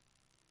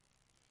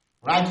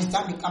 Write this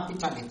down in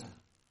capital letter.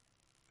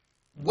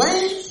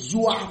 When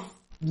you are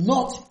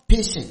not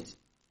patient,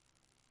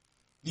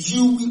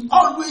 you will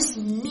always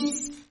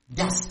miss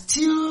the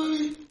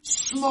still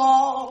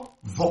small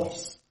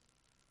voice.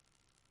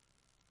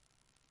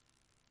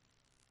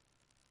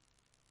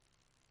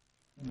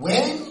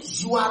 When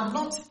you are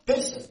not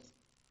patient,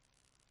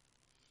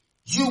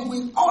 you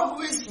will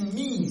always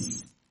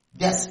miss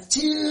the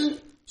still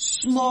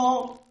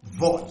small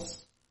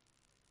voice.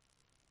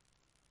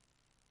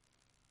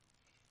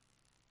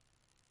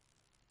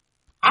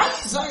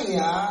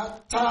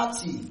 Isaiah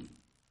 30,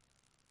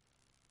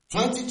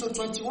 20 to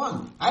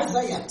 21.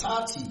 Isaiah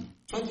 30,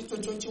 20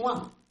 to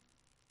 21.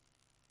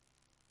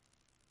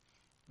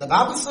 The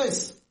Bible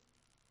says,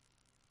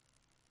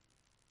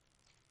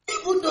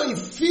 even though he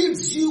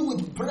feeds you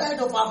with bread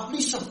of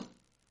affliction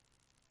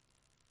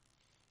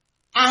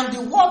and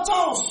the water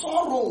of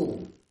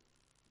sorrow,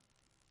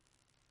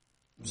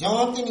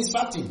 one thing is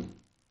certain,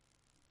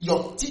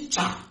 your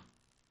teacher,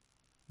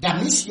 that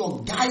means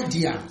your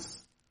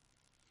guidance,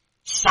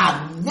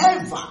 shall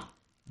never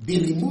be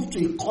removed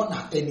to a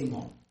corner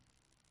anymore.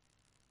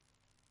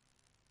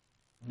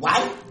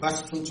 Why?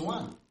 Verse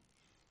 21.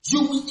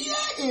 You will hear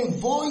a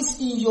voice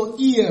in your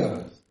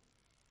ears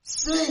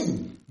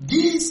saying,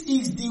 this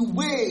is the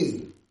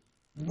way,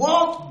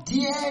 walk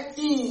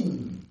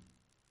therein.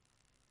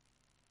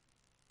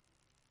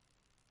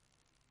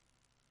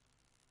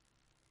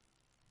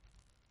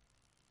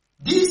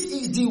 This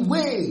is the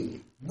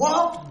way,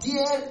 walk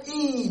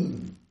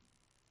therein.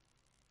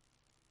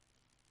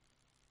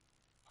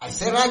 I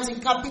say right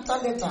in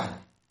capital letter,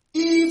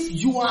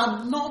 if you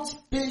are not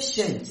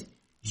patient,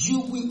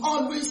 you will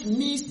always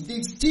miss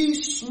the still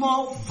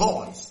small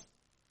voice.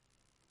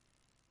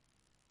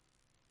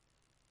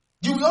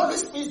 You will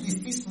always miss the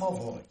still small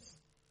voice.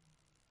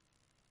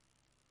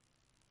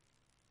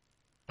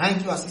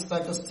 Thank you,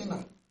 Sister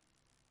Justina.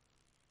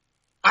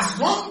 As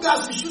long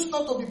as you choose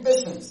not to be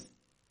patient,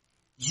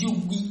 you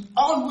will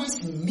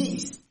always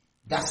miss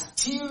that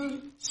still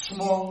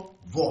small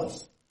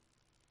voice.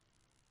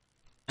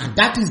 And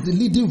that is the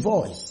leading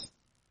voice.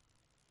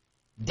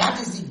 That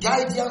is the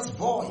guidance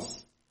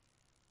voice.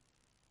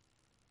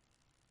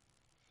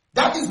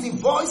 That is the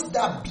voice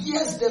that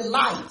bears the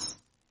light,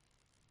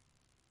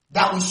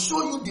 that will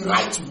show you the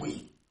right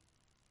way.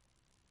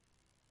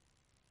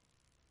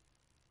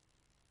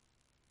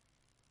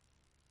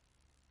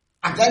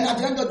 And then at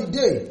the end of the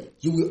day,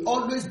 you will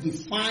always be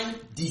found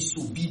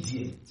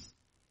disobedient.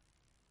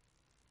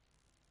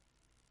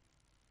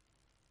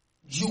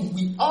 You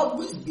will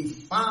always be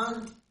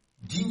found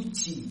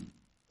guilty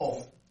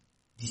of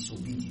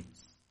disobedience.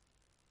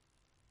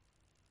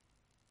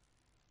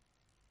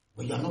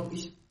 When you are not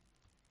patient.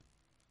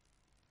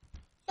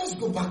 Let's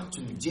go back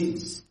to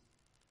James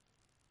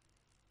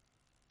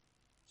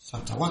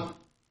chapter 1.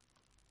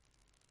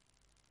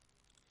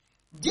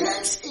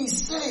 James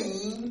is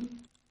saying,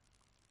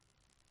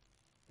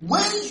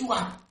 when you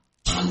are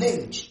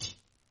challenged,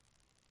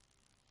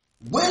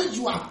 when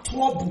you are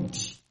troubled,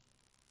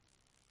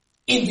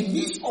 in the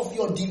midst of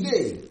your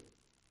delay,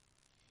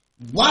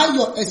 while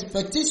your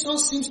expectation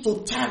seems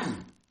to tarry,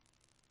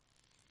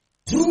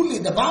 truly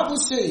the Bible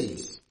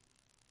says,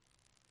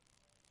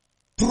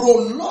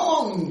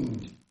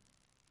 Prolonged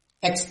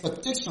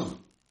expectation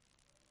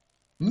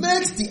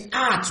makes the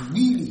heart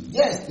weary.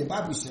 Yes, the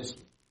Bible says so.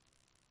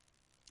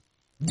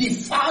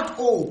 Deferred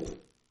hope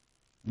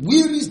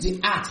wearies the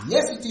heart.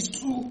 Yes, it is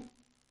true.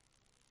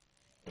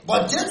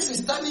 But James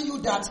is telling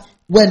you that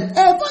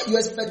whenever your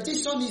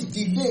expectation is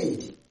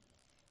delayed,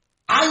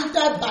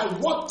 either by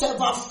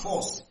whatever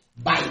force,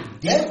 by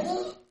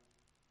devil,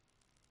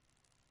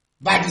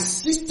 by the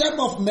system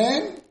of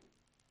men,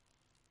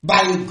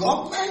 by a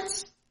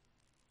government,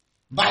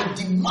 by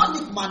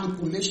demonic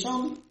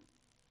manipulation,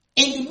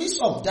 in the midst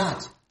of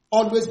that,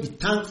 always be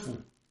thankful,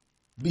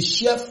 be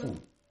cheerful,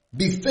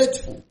 be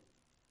faithful.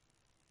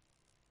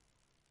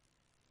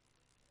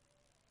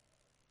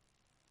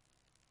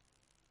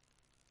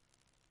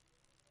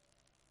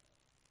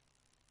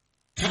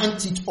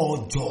 Count it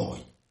all joy,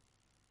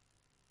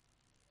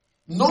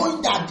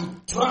 knowing that the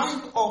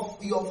trying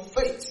of your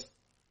faith,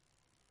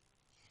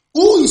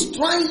 who is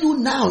trying you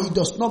now, it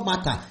does not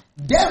matter.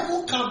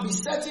 Devil can be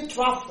setting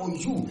trap for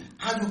you,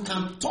 and you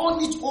can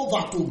turn it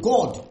over to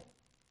God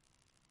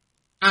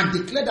and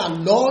declare that,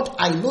 Lord,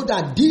 I know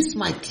that this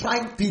my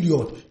trying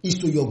period is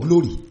to your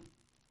glory.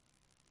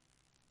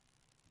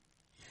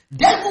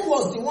 Devil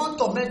was the one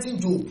tormenting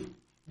Job.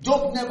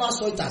 Job never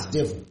saw it as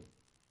devil.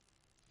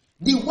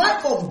 The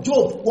wife of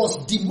Job was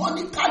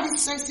demonically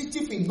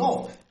sensitive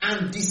enough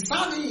and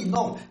discerning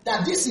enough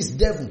that this is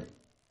devil.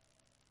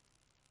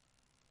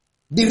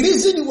 The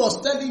reason he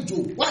was telling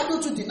Job, why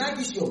don't you deny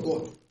this your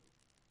God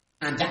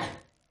and die?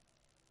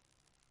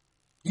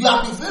 You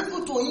have been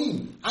faithful to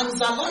him and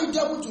he's allowing the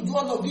devil to do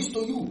all of this to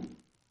you.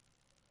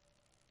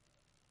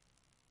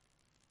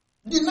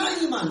 Deny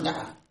him and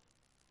die.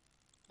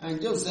 And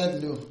Job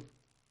said no.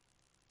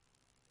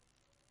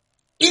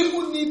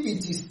 Even if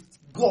it is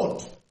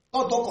God,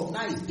 not talk of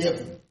now is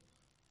devil.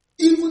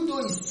 Even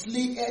though he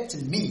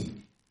slayeth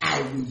me,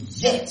 I will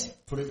yet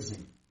praise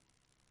him.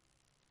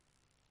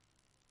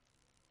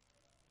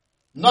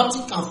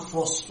 Nothing can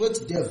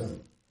frustrate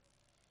devil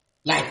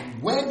like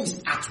when he's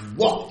at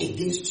work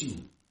against you.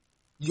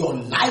 Your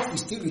life is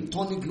still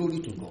returning glory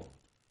to God.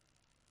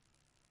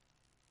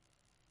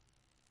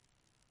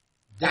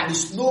 There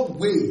is no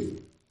way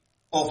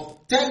of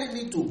telling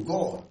it to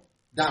God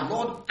that,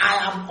 Lord,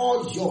 I am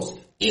all yours,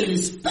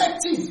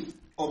 irrespective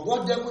of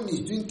what devil is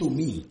doing to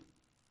me.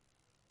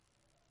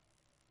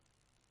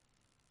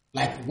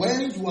 Like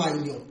when you are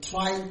in your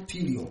trial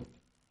period,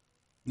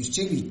 you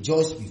still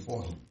rejoice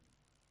before him.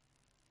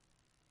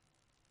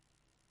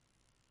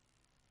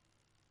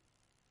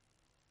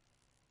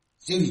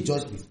 Still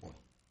rejoice before him.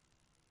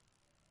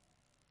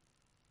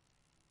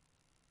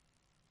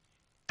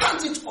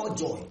 Count it all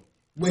joy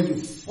when you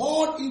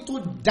fall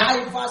into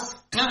diverse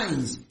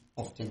kinds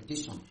of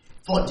temptation.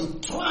 For the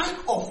trying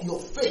of your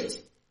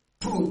faith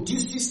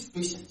produces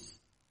patience.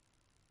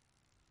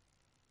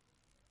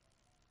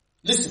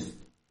 Listen.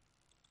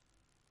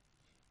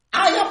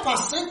 Higher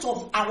percent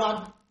of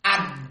our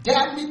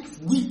Adamic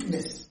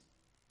weakness,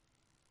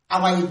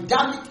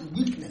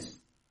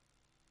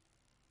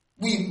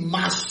 we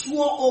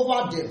mature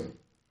over them.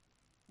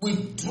 We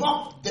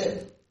drop them.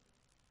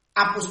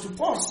 Apostle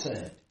Paul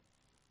said,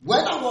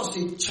 when I was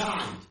a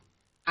child,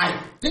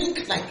 I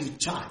think like a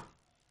child.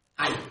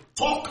 I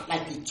talk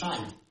like a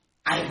child.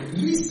 I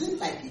reason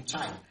like a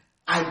child.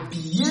 I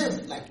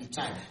behave like a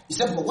child. He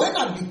said, but when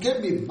I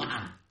became a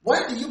man,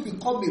 when do you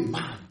become a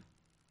man?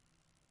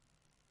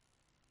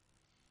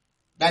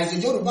 There is a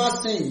Yoruba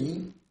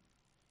saying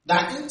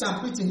that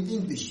interprets in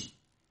English.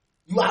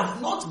 You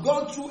have not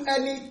gone through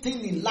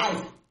anything in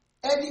life,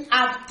 any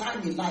hard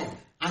time in life,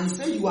 and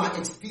say you are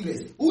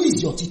experienced. Who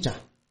is your teacher?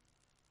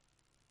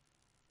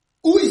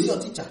 Who is your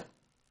teacher?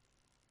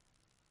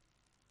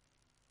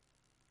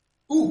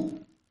 Who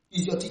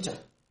is your teacher?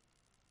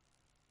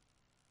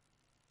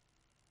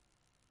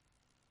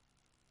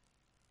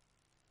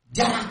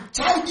 There are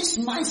childish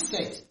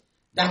mindsets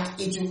that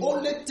it will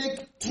only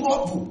take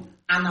trouble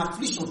and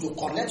affliction to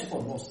collect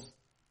from us.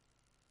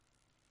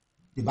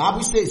 The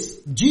Bible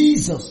says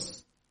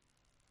Jesus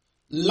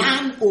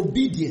learned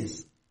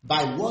obedience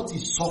by what he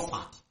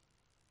suffered.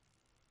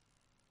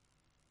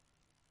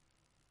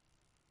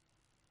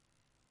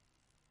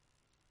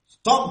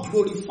 Stop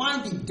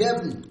glorifying the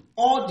devil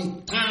all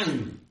the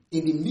time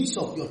in the midst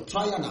of your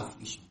trial and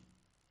affliction.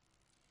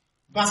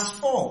 Verse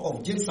 4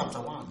 of James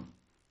chapter 1.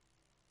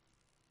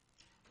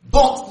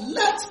 But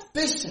let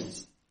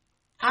patience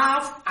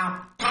have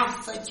a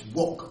perfect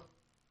work.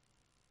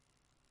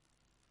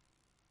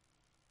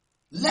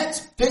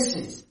 Let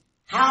patience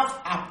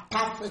have a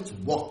perfect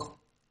work,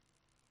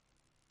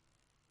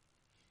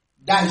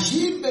 that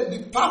ye may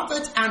be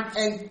perfect and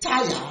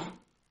entire,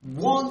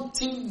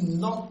 wanting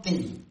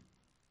nothing.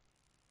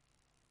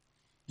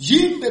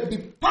 Ye may be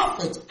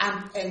perfect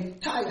and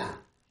entire,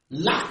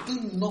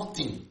 lacking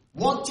nothing,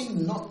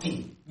 wanting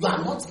nothing. You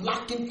are not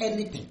lacking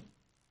anything.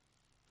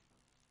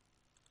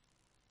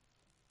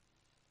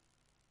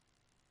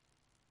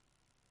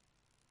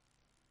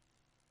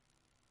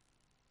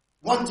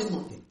 Wanting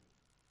nothing.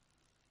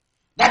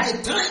 That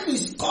the time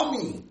is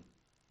coming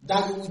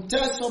that you will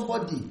tell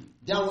somebody,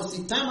 there was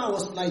a time I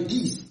was like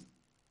this.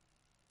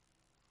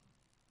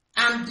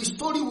 And the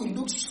story will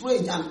look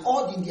strange and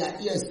odd in their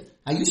ears.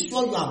 Are you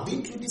sure you have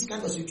been through this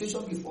kind of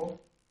situation before?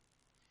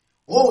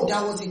 Oh,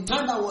 there was a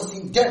time I was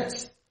in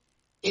debt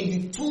in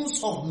the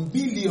tunes of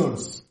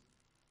millions.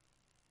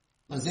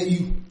 And say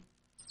you.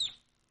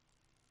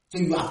 So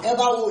you have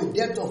ever owed a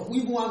debt of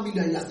even 1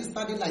 million, you are still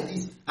standing like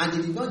this, and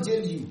they did not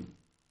jail you.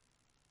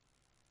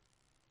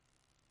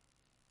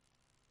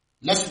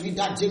 Let's read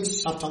that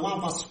James chapter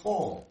 1 verse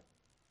 4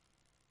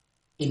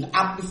 in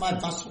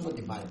Amplified Version of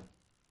the Bible.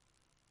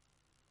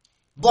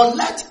 But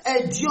let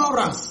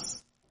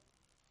endurance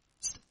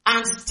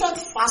and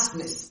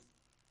steadfastness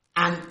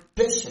and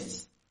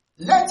patience,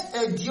 let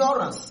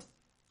endurance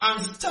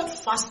and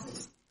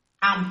steadfastness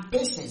and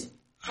patience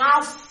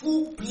have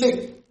full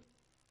play,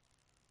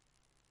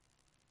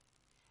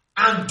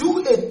 and do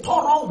a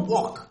thorough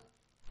work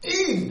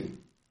in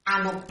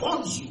and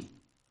upon you,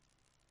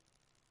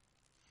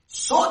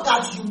 so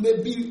that you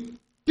may be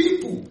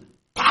people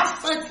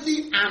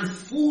perfectly and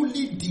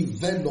fully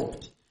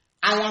developed.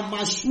 I am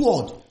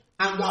assured,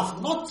 and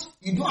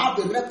you don't have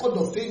a record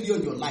of failure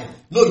in your life.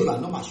 No, you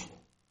are not assured.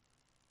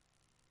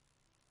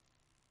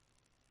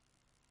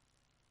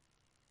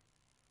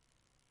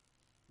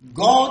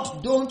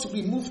 God don't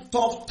remove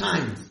tough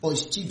times for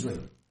his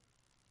children.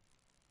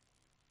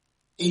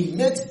 It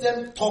makes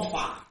them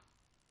tougher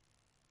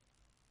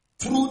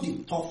through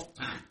the tough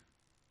time.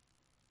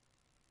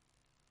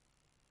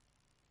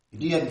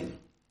 Did you hear me?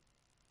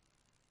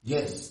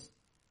 Yes.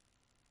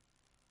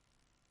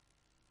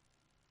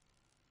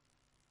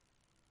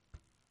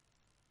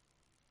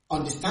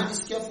 Understand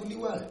this carefully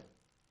well.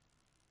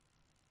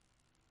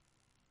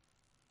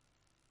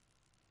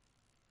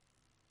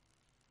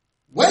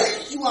 When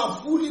you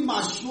are fully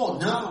mature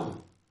now,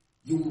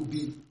 you will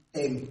be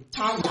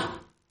entire,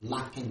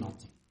 lacking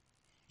nothing.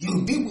 You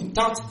will be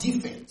without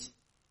defect,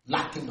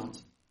 lacking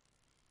nothing.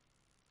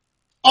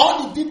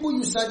 All the people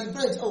you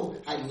celebrate, oh,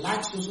 I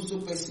like so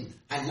person,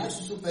 I like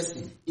so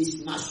person,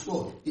 is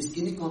mature, is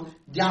clinical.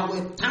 There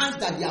were times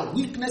that their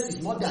weakness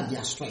is more than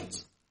their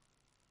strength.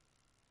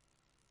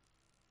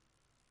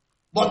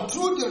 But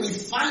through the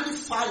refining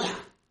fire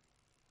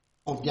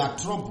of their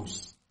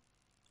troubles,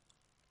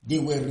 they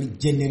were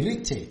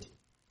regenerated.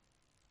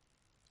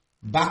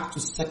 Back to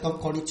 2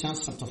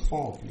 Corinthians chapter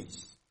 4,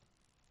 please.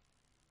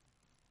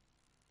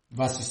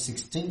 Verses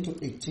 16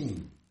 to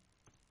 18.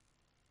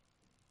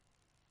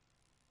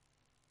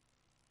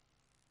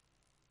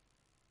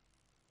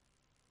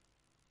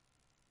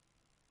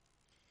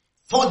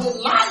 For the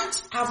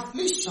light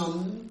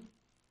affliction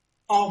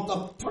of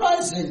the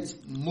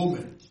present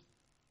moment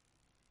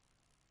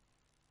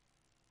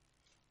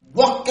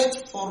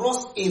worketh for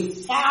us a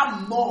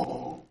far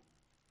more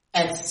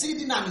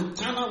exceeding and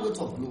eternal weight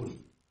of glory.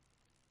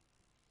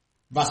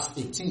 Verse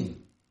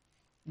 18.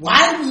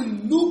 While we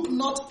look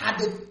not at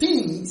the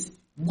things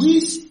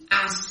which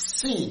are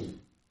seen.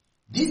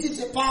 This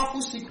is a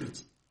powerful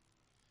secret.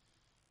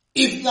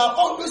 If you are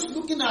always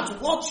looking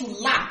at what you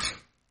lack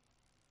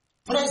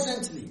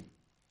presently,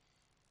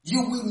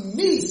 you will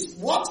miss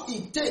what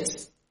it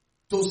takes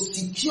to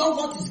secure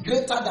what is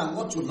greater than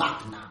what you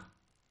lack now.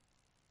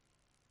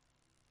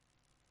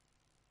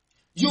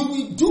 You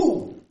will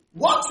do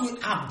what will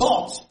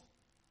abort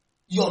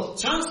your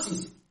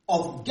chances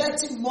of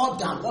getting more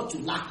than what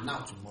you lack now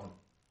tomorrow.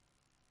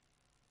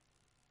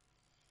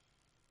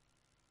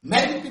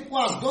 Many people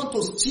have gone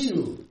to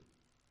steal,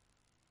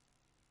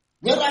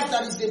 whereas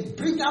there is a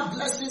bigger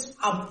blessings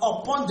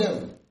upon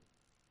them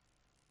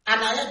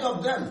and ahead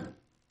of them.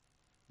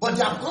 But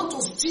they have gone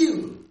to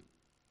steal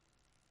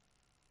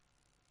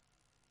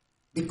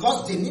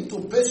because they need to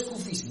pay school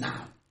fees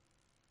now.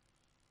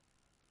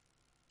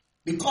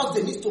 Because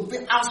they need to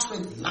pay house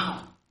rent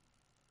now.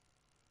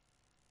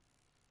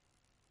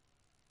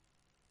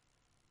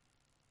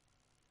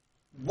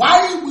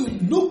 Why we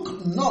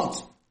look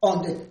not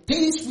on the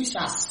things which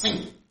are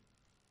seen,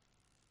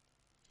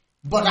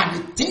 but on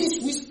the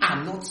things which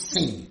are not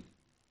seen.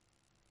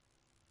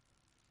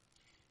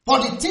 For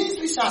the things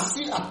which are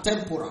seen are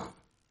temporal,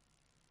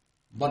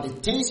 but the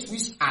things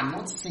which are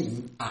not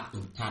seen are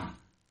eternal.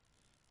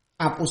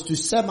 Apostle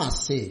Sema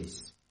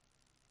says,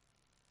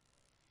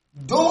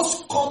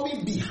 those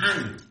coming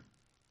behind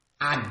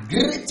are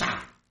greater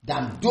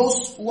than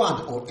those who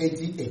had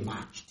already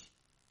emerged.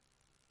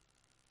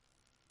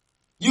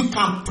 You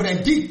can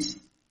predict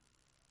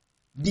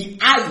the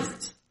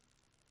height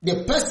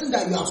the person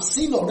that you have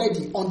seen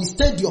already on the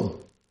stadium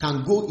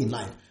can go in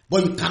life.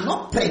 But you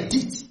cannot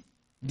predict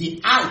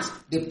the height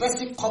the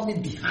person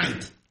coming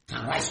behind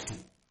can rise to.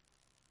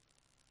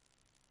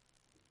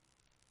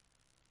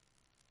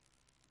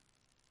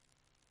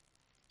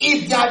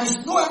 If there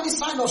is no any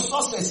sign of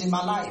success in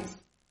my life,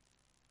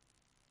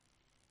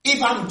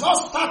 if I'm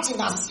just starting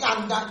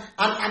and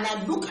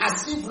I look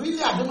as if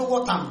really I don't know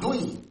what I'm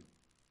doing,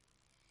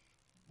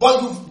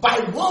 but you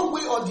by one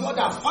way or the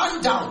other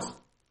find out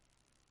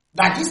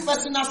that this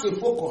person has a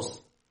focus,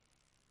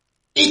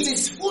 it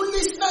is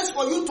foolishness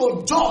for you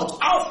to judge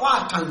how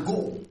far I can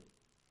go.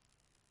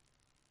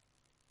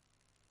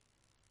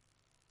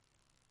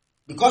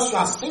 Because you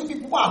have seen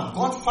people who have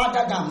gone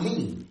further than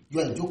me, you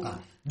are a joker.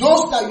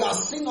 Those that you have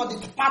seen on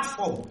the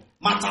platform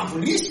might have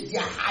reached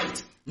their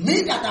height.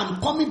 Me that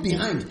I'm coming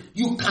behind,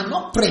 you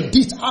cannot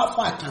predict how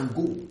far I can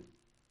go.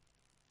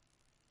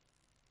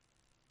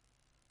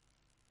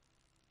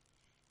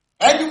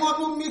 Anyone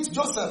who meets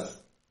Joseph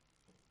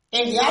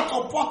in the heart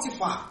of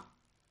Potiphar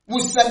will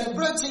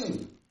celebrate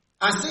him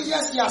and say,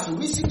 yes, he has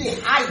reached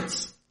the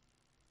heights.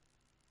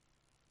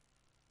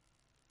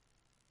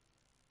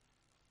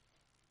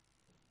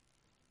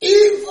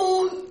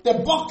 Even the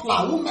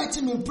butler who met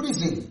him in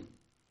prison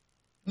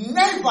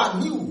never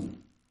knew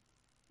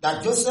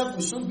that Joseph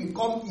will soon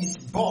become his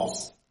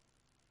boss.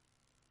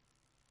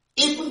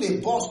 Even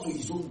the boss to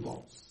his own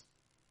boss.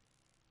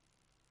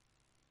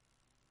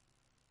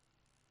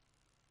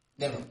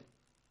 Never.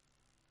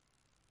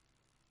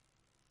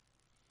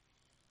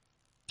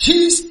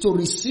 Keys to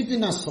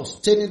receiving and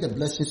sustaining the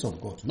blessings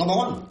of God. Number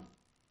one,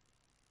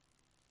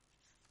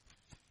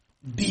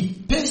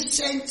 be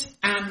patient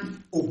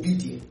and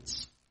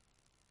obedient.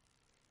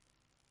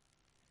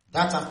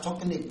 That I've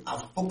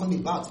spoken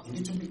about a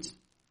little bit.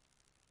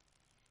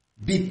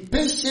 Be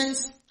patient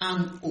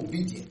and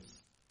obedient.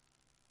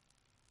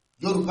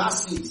 Yoruba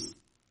says,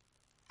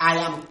 I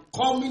am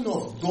coming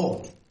of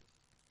God.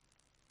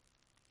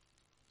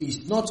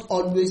 It's not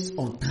always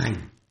on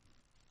time.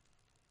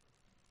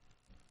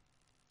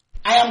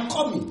 I am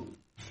coming.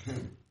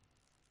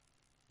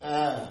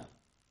 The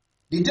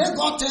day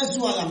God tells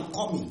you I am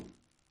coming,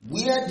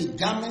 wear the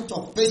garment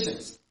of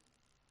patience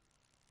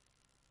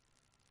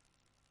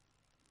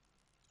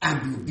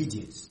and be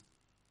obedient.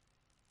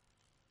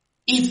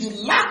 If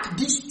you lack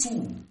these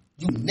two,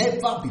 you will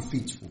never be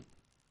faithful.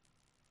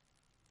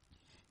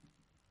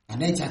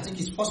 And then I think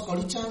it's 1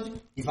 Corinthians,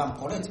 if I'm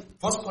correct,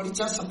 1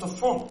 Corinthians chapter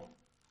 4,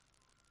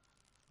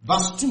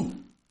 verse 2.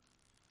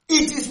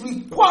 It is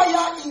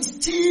required in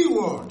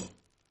steward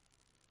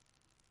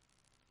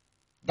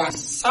that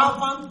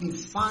servant be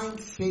found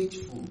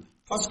faithful.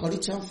 1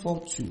 Corinthians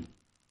 4:2.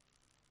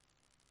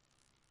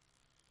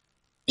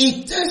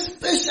 It takes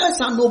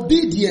patience and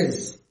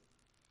obedience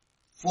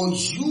for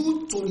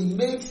you to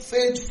remain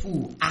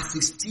faithful as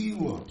a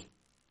steward.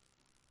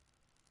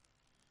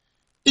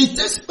 It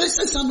takes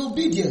patience and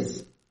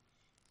obedience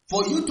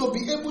for you to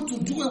be able to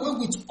do away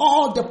with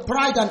all the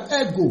pride and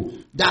ego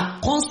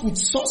that comes with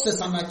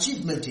success and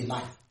achievement in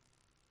life.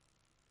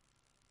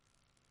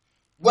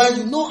 When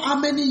you know how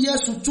many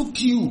years it took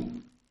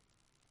you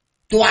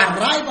to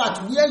arrive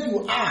at where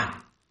you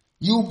are,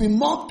 you'll be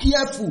more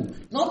careful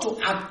not to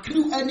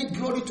accrue any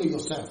glory to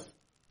yourself.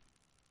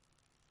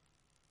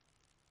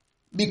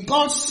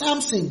 Because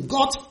Samson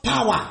got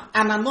power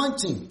and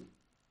anointing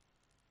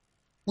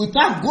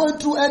without going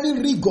through any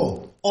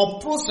rigor or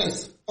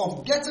process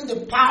of getting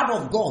the power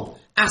of God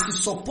as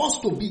it's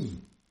supposed to be.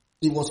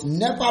 He was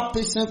never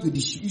patient with the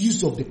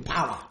use of the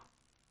power.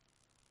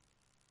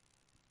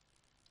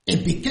 He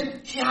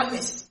became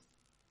careless.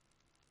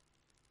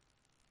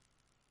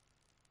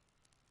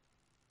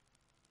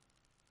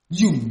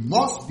 You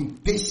must be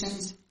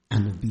patient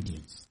and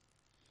obedient.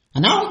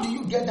 And how do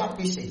you get that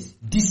patience?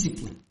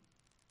 Discipline.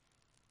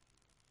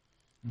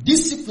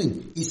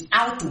 Discipline is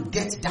how to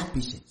get that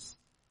patience.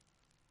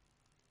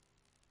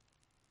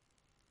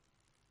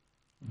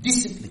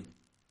 Discipline.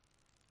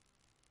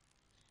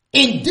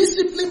 In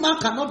discipline, man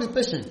cannot be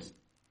patient.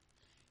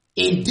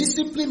 In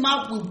discipline,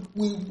 man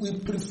we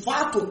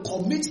prefer to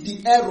commit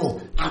the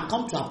error and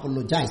come to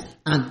apologize.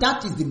 And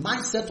that is the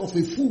mindset of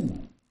a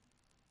fool.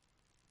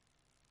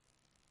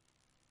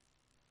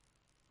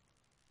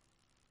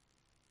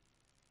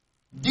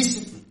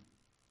 Discipline.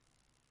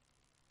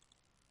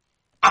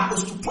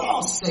 Apostle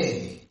Paul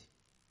said,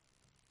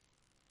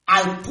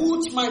 I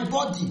put my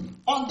body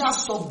under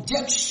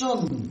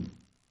subjection.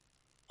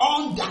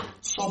 Under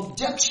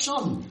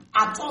subjection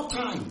at all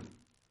time.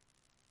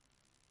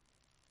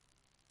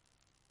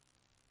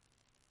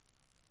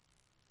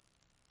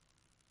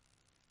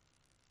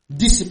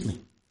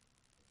 Discipline.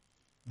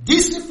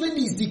 Discipline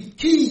is the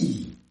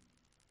key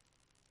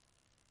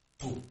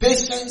to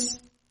patience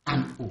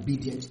and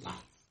obedient life.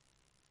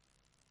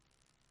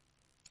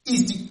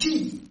 Is the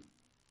key.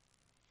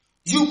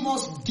 You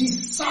must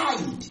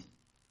decide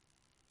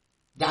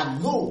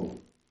that no,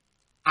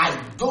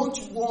 I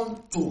don't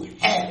want to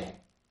help.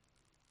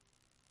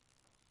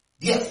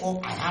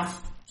 Therefore, I have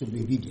to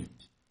be obedient.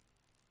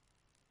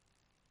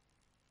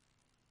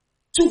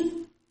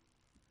 2.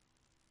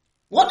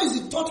 What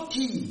is the third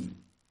key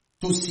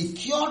to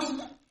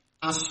securing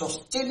and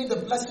sustaining the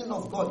blessing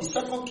of God? The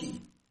second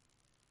key.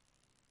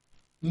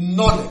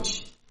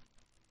 Knowledge.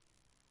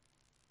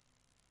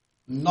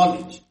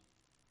 Knowledge.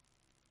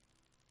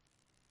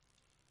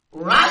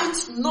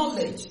 Right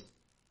knowledge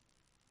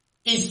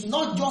is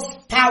not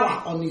just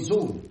power on its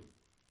own.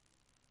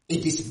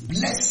 It is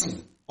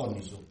blessing on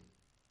its own.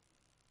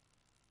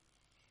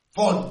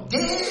 For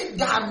they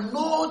that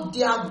know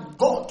their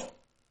God,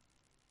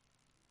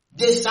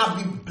 they shall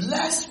be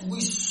blessed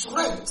with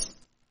strength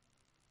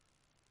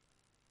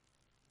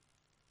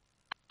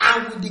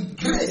and with the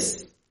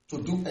grace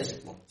to do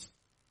exploit.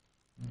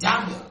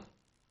 Daniel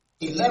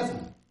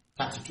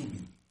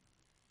 11:32b.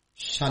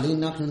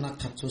 Shalina Runa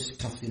Katos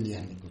Kafilia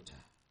Negota.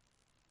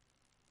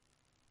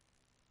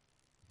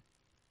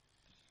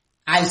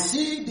 I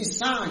see the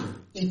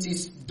sign, it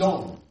is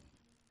done.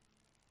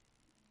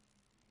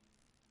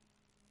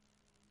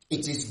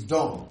 It is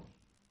done.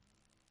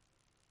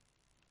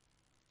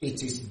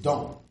 It is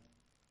done.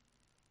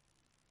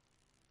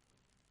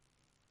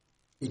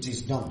 It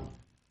is done.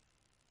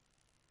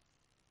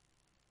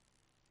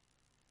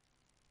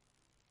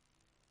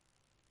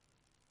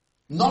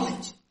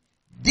 Knowledge.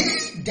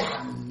 They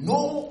that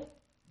know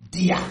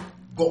their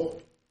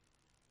God.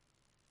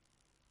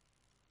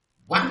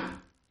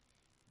 1.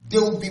 They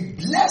will be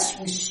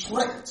blessed with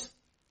strength.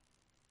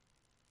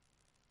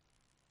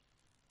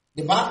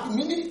 The Bible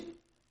meaning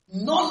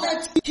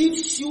knowledge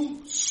keeps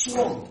you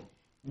strong.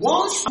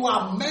 Once you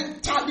are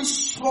mentally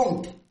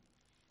strong,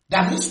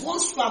 that means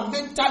once you are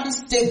mentally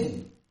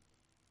stable,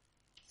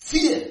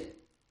 fear,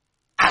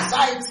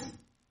 anxiety,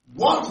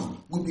 worry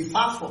will be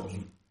far from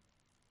you.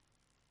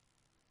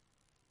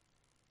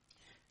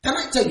 Can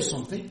I tell you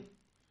something?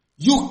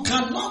 You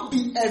cannot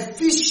be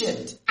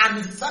efficient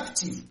and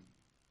effective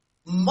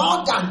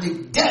more than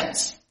the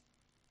depth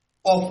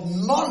of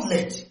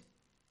knowledge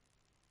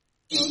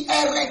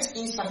inherent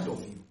inside of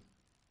you.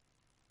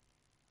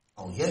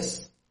 Oh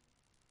yes.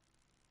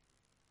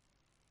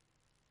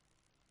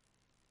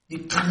 You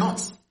cannot.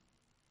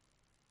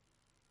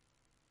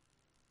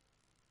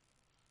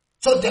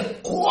 So the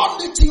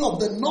quality of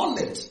the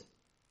knowledge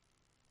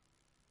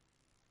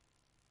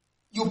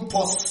you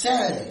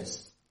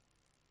possess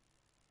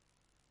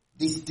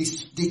is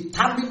this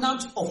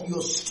determinant of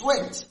your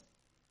strength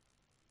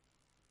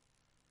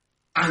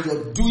and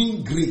your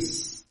doing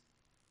grace.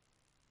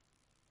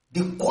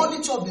 The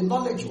quality of the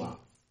knowledge you have.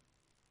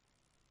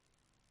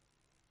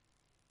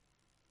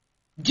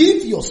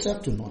 Give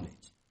yourself to knowledge.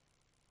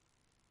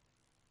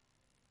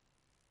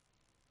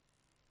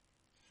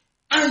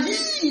 And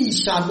ye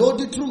shall know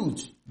the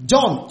truth.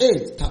 John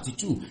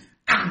 8:32.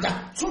 And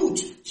the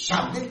truth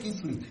shall make you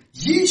free.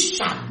 Ye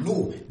shall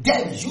know,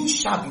 then you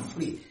shall be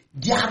free.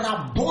 There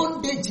are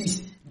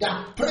bondages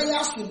that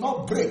prayers will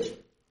not break.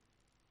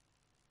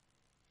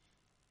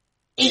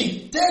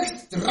 It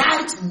takes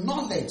right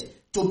knowledge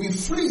to be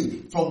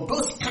free from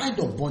those kind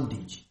of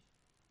bondage.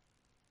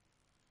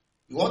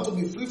 You want to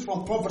be free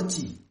from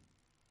poverty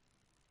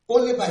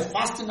only by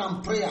fasting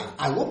and prayer.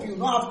 I hope you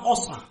don't have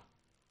ulcer.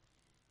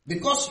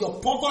 Because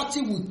your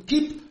poverty will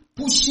keep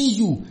pushing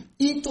you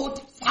into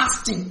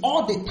fasting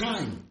all the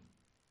time.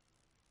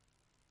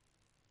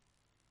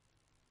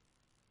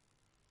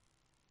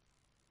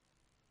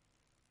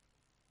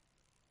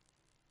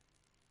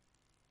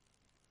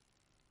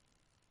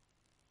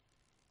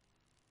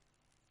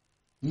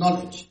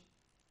 Knowledge.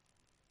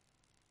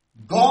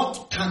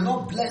 God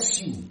cannot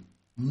bless you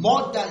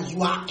more than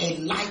you are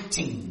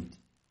enlightened.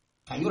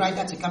 Can you write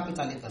that in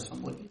capital letter,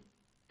 somebody?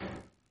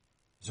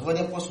 Somebody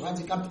else write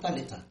in capital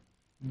letter.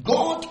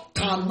 God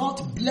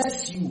cannot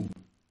bless you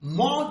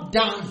more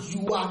than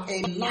you are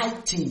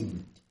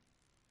enlightened.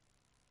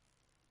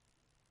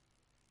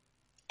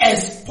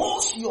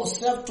 Expose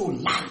yourself to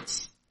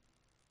light.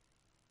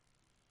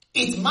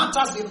 It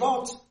matters a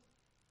lot.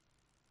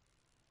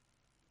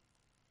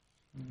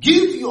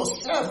 Give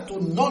yourself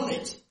to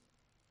knowledge.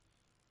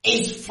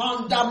 It's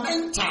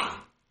fundamental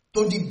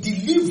to the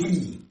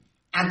delivery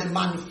and the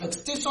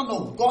manifestation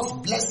of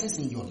God's blessings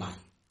in your life.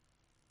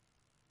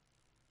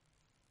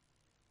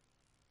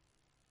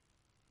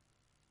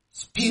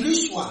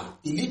 Spiritual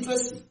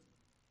illiteracy,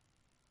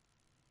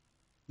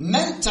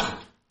 mental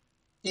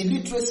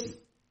illiteracy,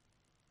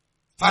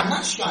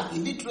 financial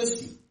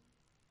illiteracy,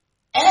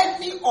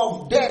 any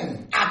of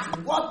them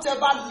at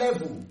whatever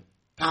level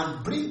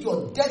can bring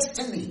your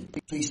destiny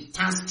to a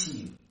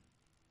standstill.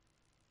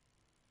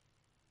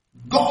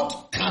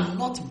 God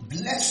cannot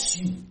bless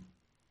you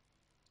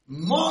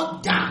more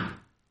than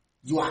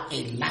you are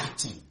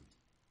enlightened.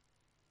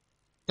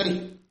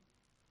 3.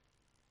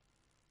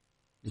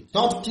 The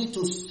third key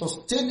to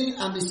sustaining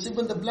and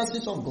receiving the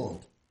blessings of God.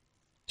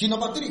 Key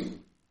number 3.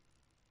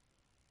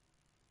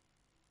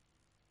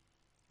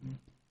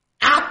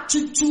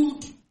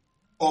 Attitude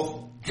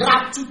of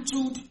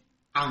gratitude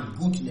and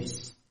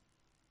goodness.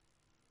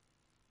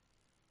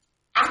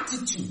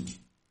 Attitude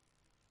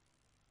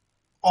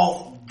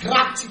of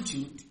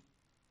gratitude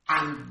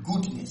and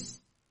goodness.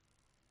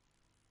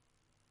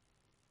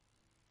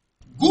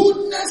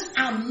 Goodness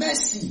and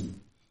mercy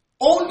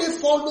only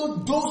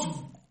follow those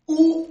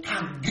who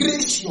are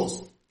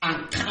gracious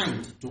and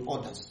kind to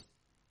others.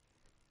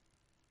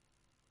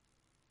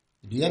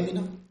 Do you hear me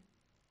now?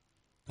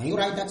 Can you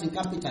write that in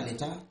capital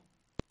letter?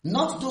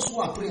 Not those who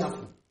are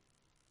prayerful.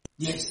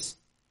 Yes.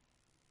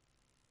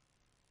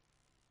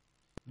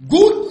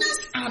 Goodness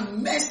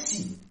and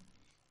mercy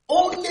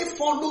only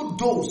follow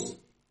those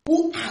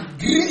who are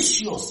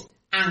gracious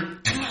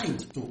and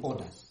kind to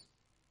others.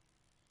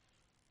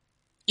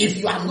 If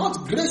you are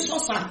not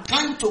gracious and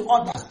kind to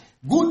others,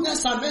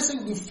 goodness and mercy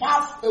will be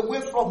far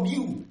away from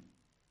you.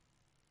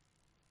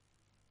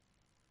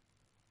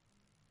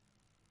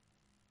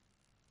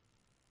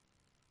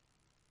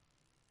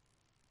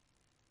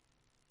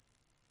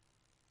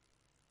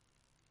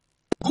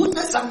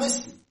 Goodness and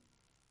mercy.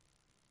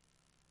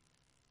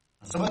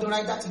 Somebody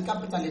write that in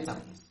capital letter,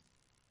 please.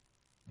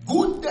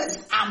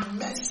 Goodness and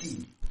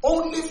mercy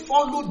only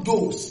follow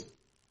those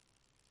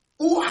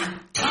who are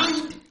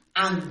kind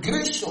and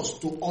gracious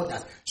to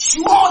others.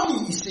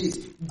 Surely, he says,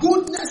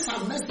 goodness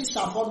and mercy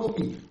shall follow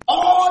me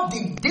all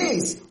the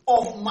days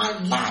of my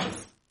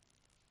life.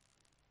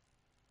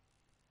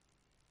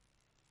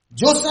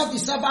 Joseph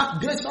is ever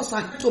gracious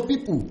and kind to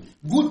people.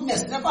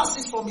 Goodness never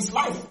ceases from his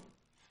life.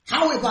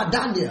 How about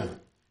Daniel?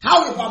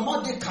 How about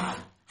Mordecai?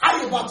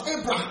 How about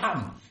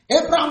Abraham?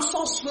 Abraham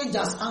saw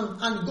strangers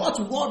and got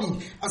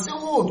worried and said,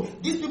 oh,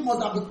 these people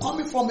must have been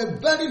coming from a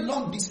very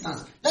long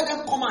distance. Let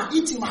them come and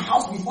eat in my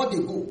house before they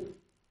go.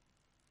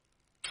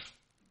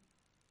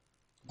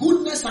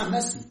 Goodness and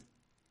mercy.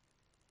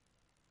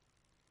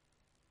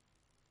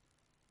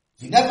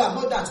 You never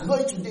know that, know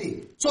it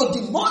today. So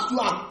the more you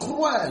are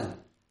cruel,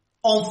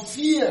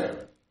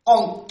 unfair,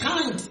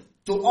 unkind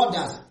to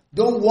others,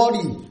 don't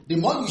worry. The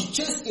more you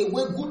chase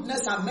away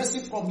goodness and mercy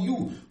from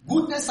you,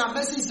 goodness and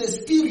mercy is a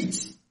spirit.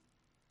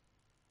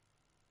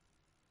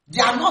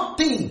 They are not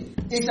things,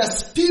 it's a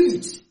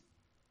spirit.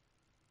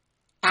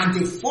 And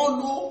they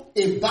follow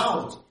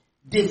about,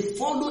 they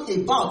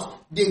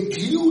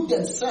glue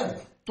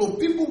themselves to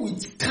people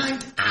with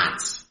kind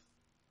hearts.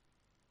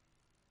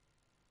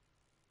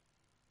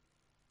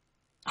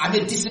 I'm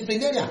a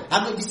disciplinarian.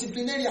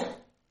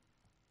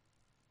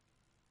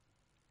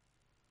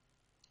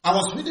 I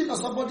was reading on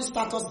somebody's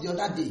status the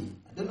other day.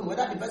 I don't know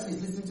whether the person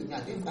is listening to me.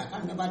 I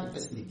can't remember the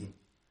person again.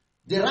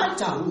 The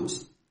writer wrote,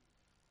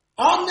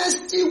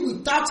 honesty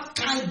without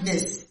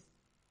kindness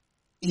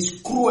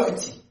is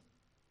cruelty.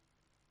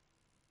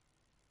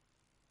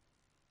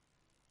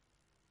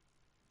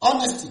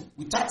 Honesty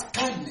without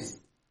kindness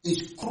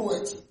is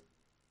cruelty.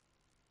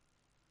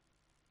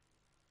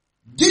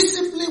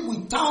 Discipline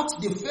without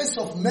the face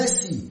of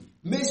mercy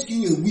makes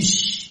you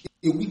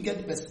a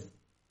wicked person.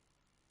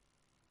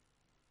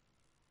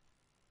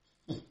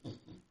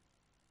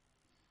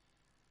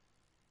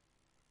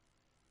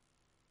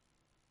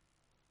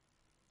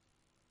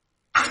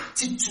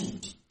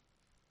 Attitude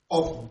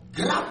of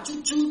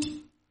gratitude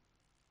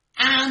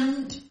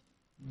and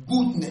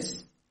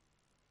goodness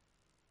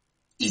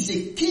is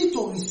a key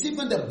to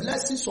receiving the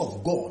blessings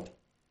of God.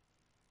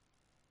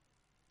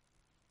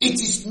 It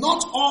is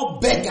not all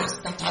beggars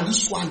that are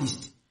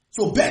ritualists.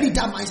 So bury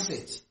that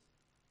mindset.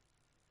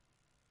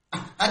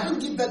 I don't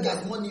give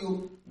beggars money.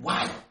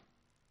 Why?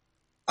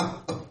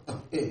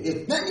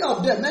 Many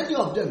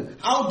of them.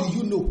 How do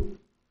you know?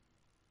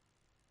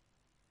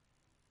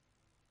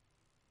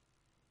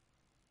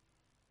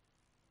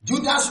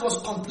 Judas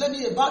was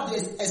complaining about the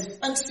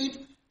expensive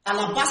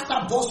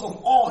alabaster box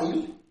of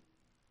oil.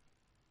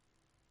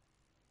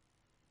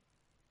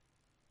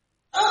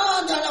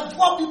 There are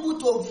poor people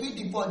to feed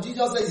the poor.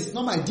 Jesus says, it's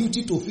not my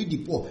duty to feed the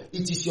poor.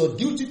 It is your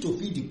duty to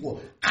feed the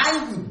poor.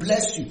 I will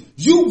bless you.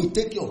 You will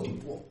take care of the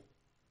poor.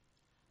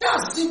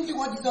 That's simply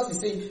what Jesus is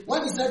saying.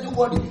 When he said, don't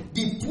worry,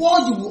 the poor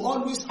you will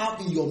always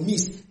have in your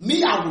midst.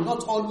 Me, I will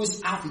not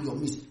always have in your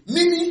midst.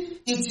 Meaning,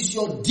 it is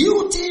your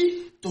duty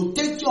to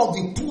take care of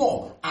the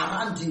poor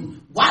around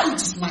you. Why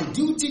it is my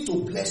duty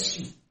to bless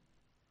you.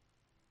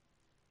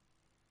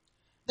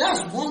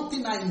 That's one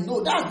thing I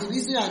know. That's the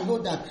reason I know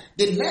that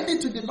the Learning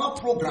to the Lord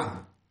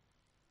program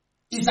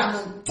is an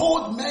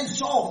untold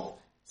measure of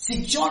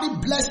securing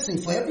blessing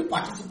for every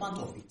participant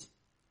of it.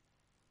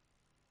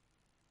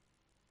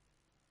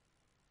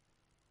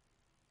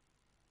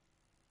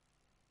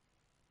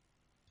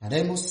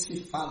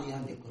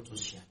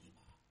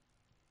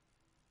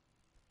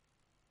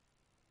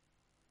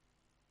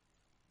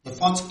 The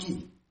fourth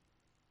key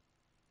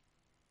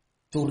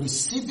to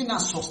receiving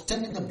and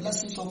sustaining the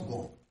blessings of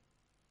God: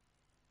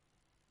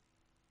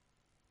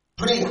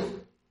 prayer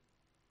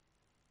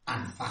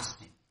and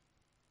fasting.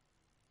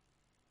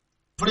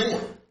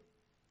 Prayer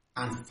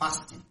and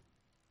fasting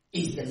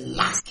is the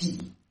last key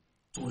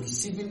to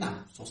receiving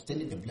and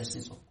sustaining the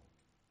blessings of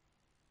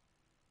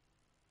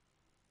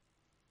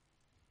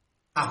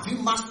God. Have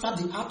you mastered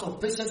the art of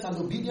patience and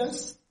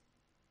obedience?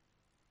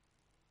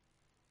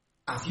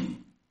 Have you?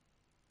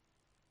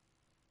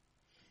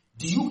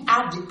 Do you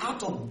have the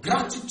art of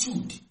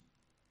gratitude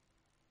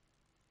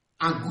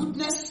and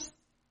goodness?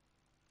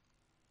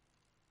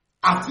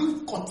 Have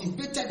you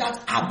cultivated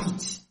that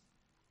habit?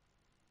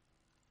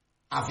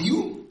 Have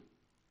you?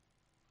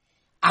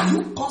 Are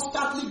you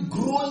constantly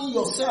growing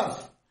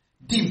yourself,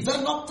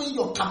 developing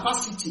your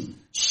capacity,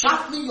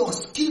 sharpening your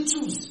skill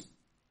tools?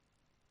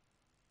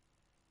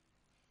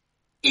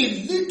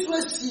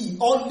 Illiteracy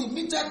or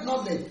limited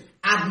knowledge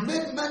has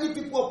made many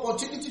people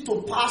opportunity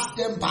to pass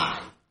them by.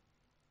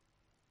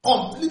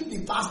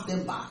 Completely pass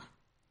them by.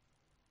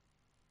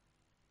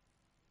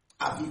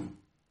 Have you?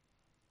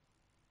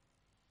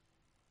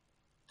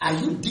 Are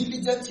you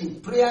diligent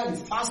in prayer and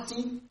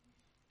fasting?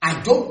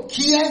 I don't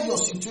care your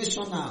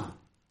situation now.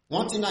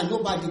 One thing I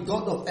know by the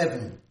God of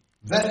heaven,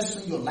 very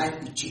soon your life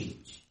will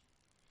change.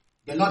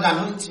 The Lord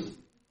anoint you.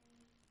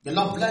 The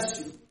Lord bless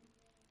you.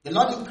 The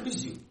Lord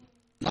increase you.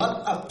 The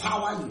Lord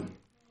empower you.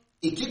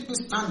 He keep you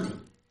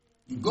standing.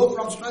 You go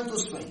from strength to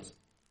strength,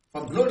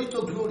 from glory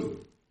to glory,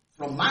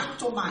 from might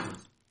to might,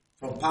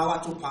 from power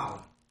to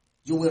power.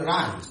 You will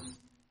rise.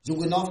 You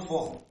will not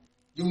fall.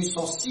 You will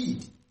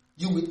succeed.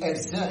 You will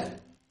excel.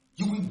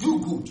 You will do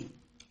good.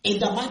 In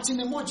the mighty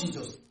name of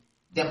Jesus,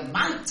 the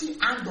mighty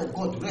hand of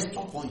God rests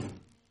upon you.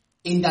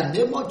 In the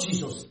name of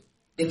Jesus,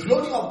 the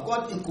glory of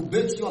God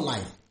incubates your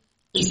life.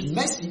 His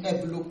mercy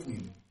envelopes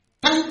you.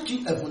 Thank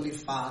you, Heavenly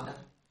Father.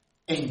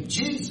 In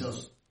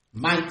Jesus'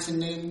 mighty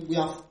name we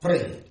have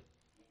prayed.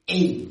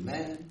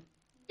 Amen.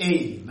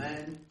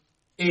 Amen.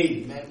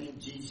 Amen. In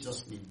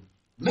Jesus' name.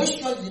 Make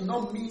sure you do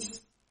not miss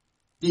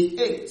the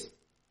 8th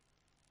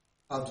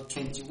of the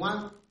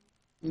 21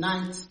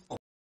 nights of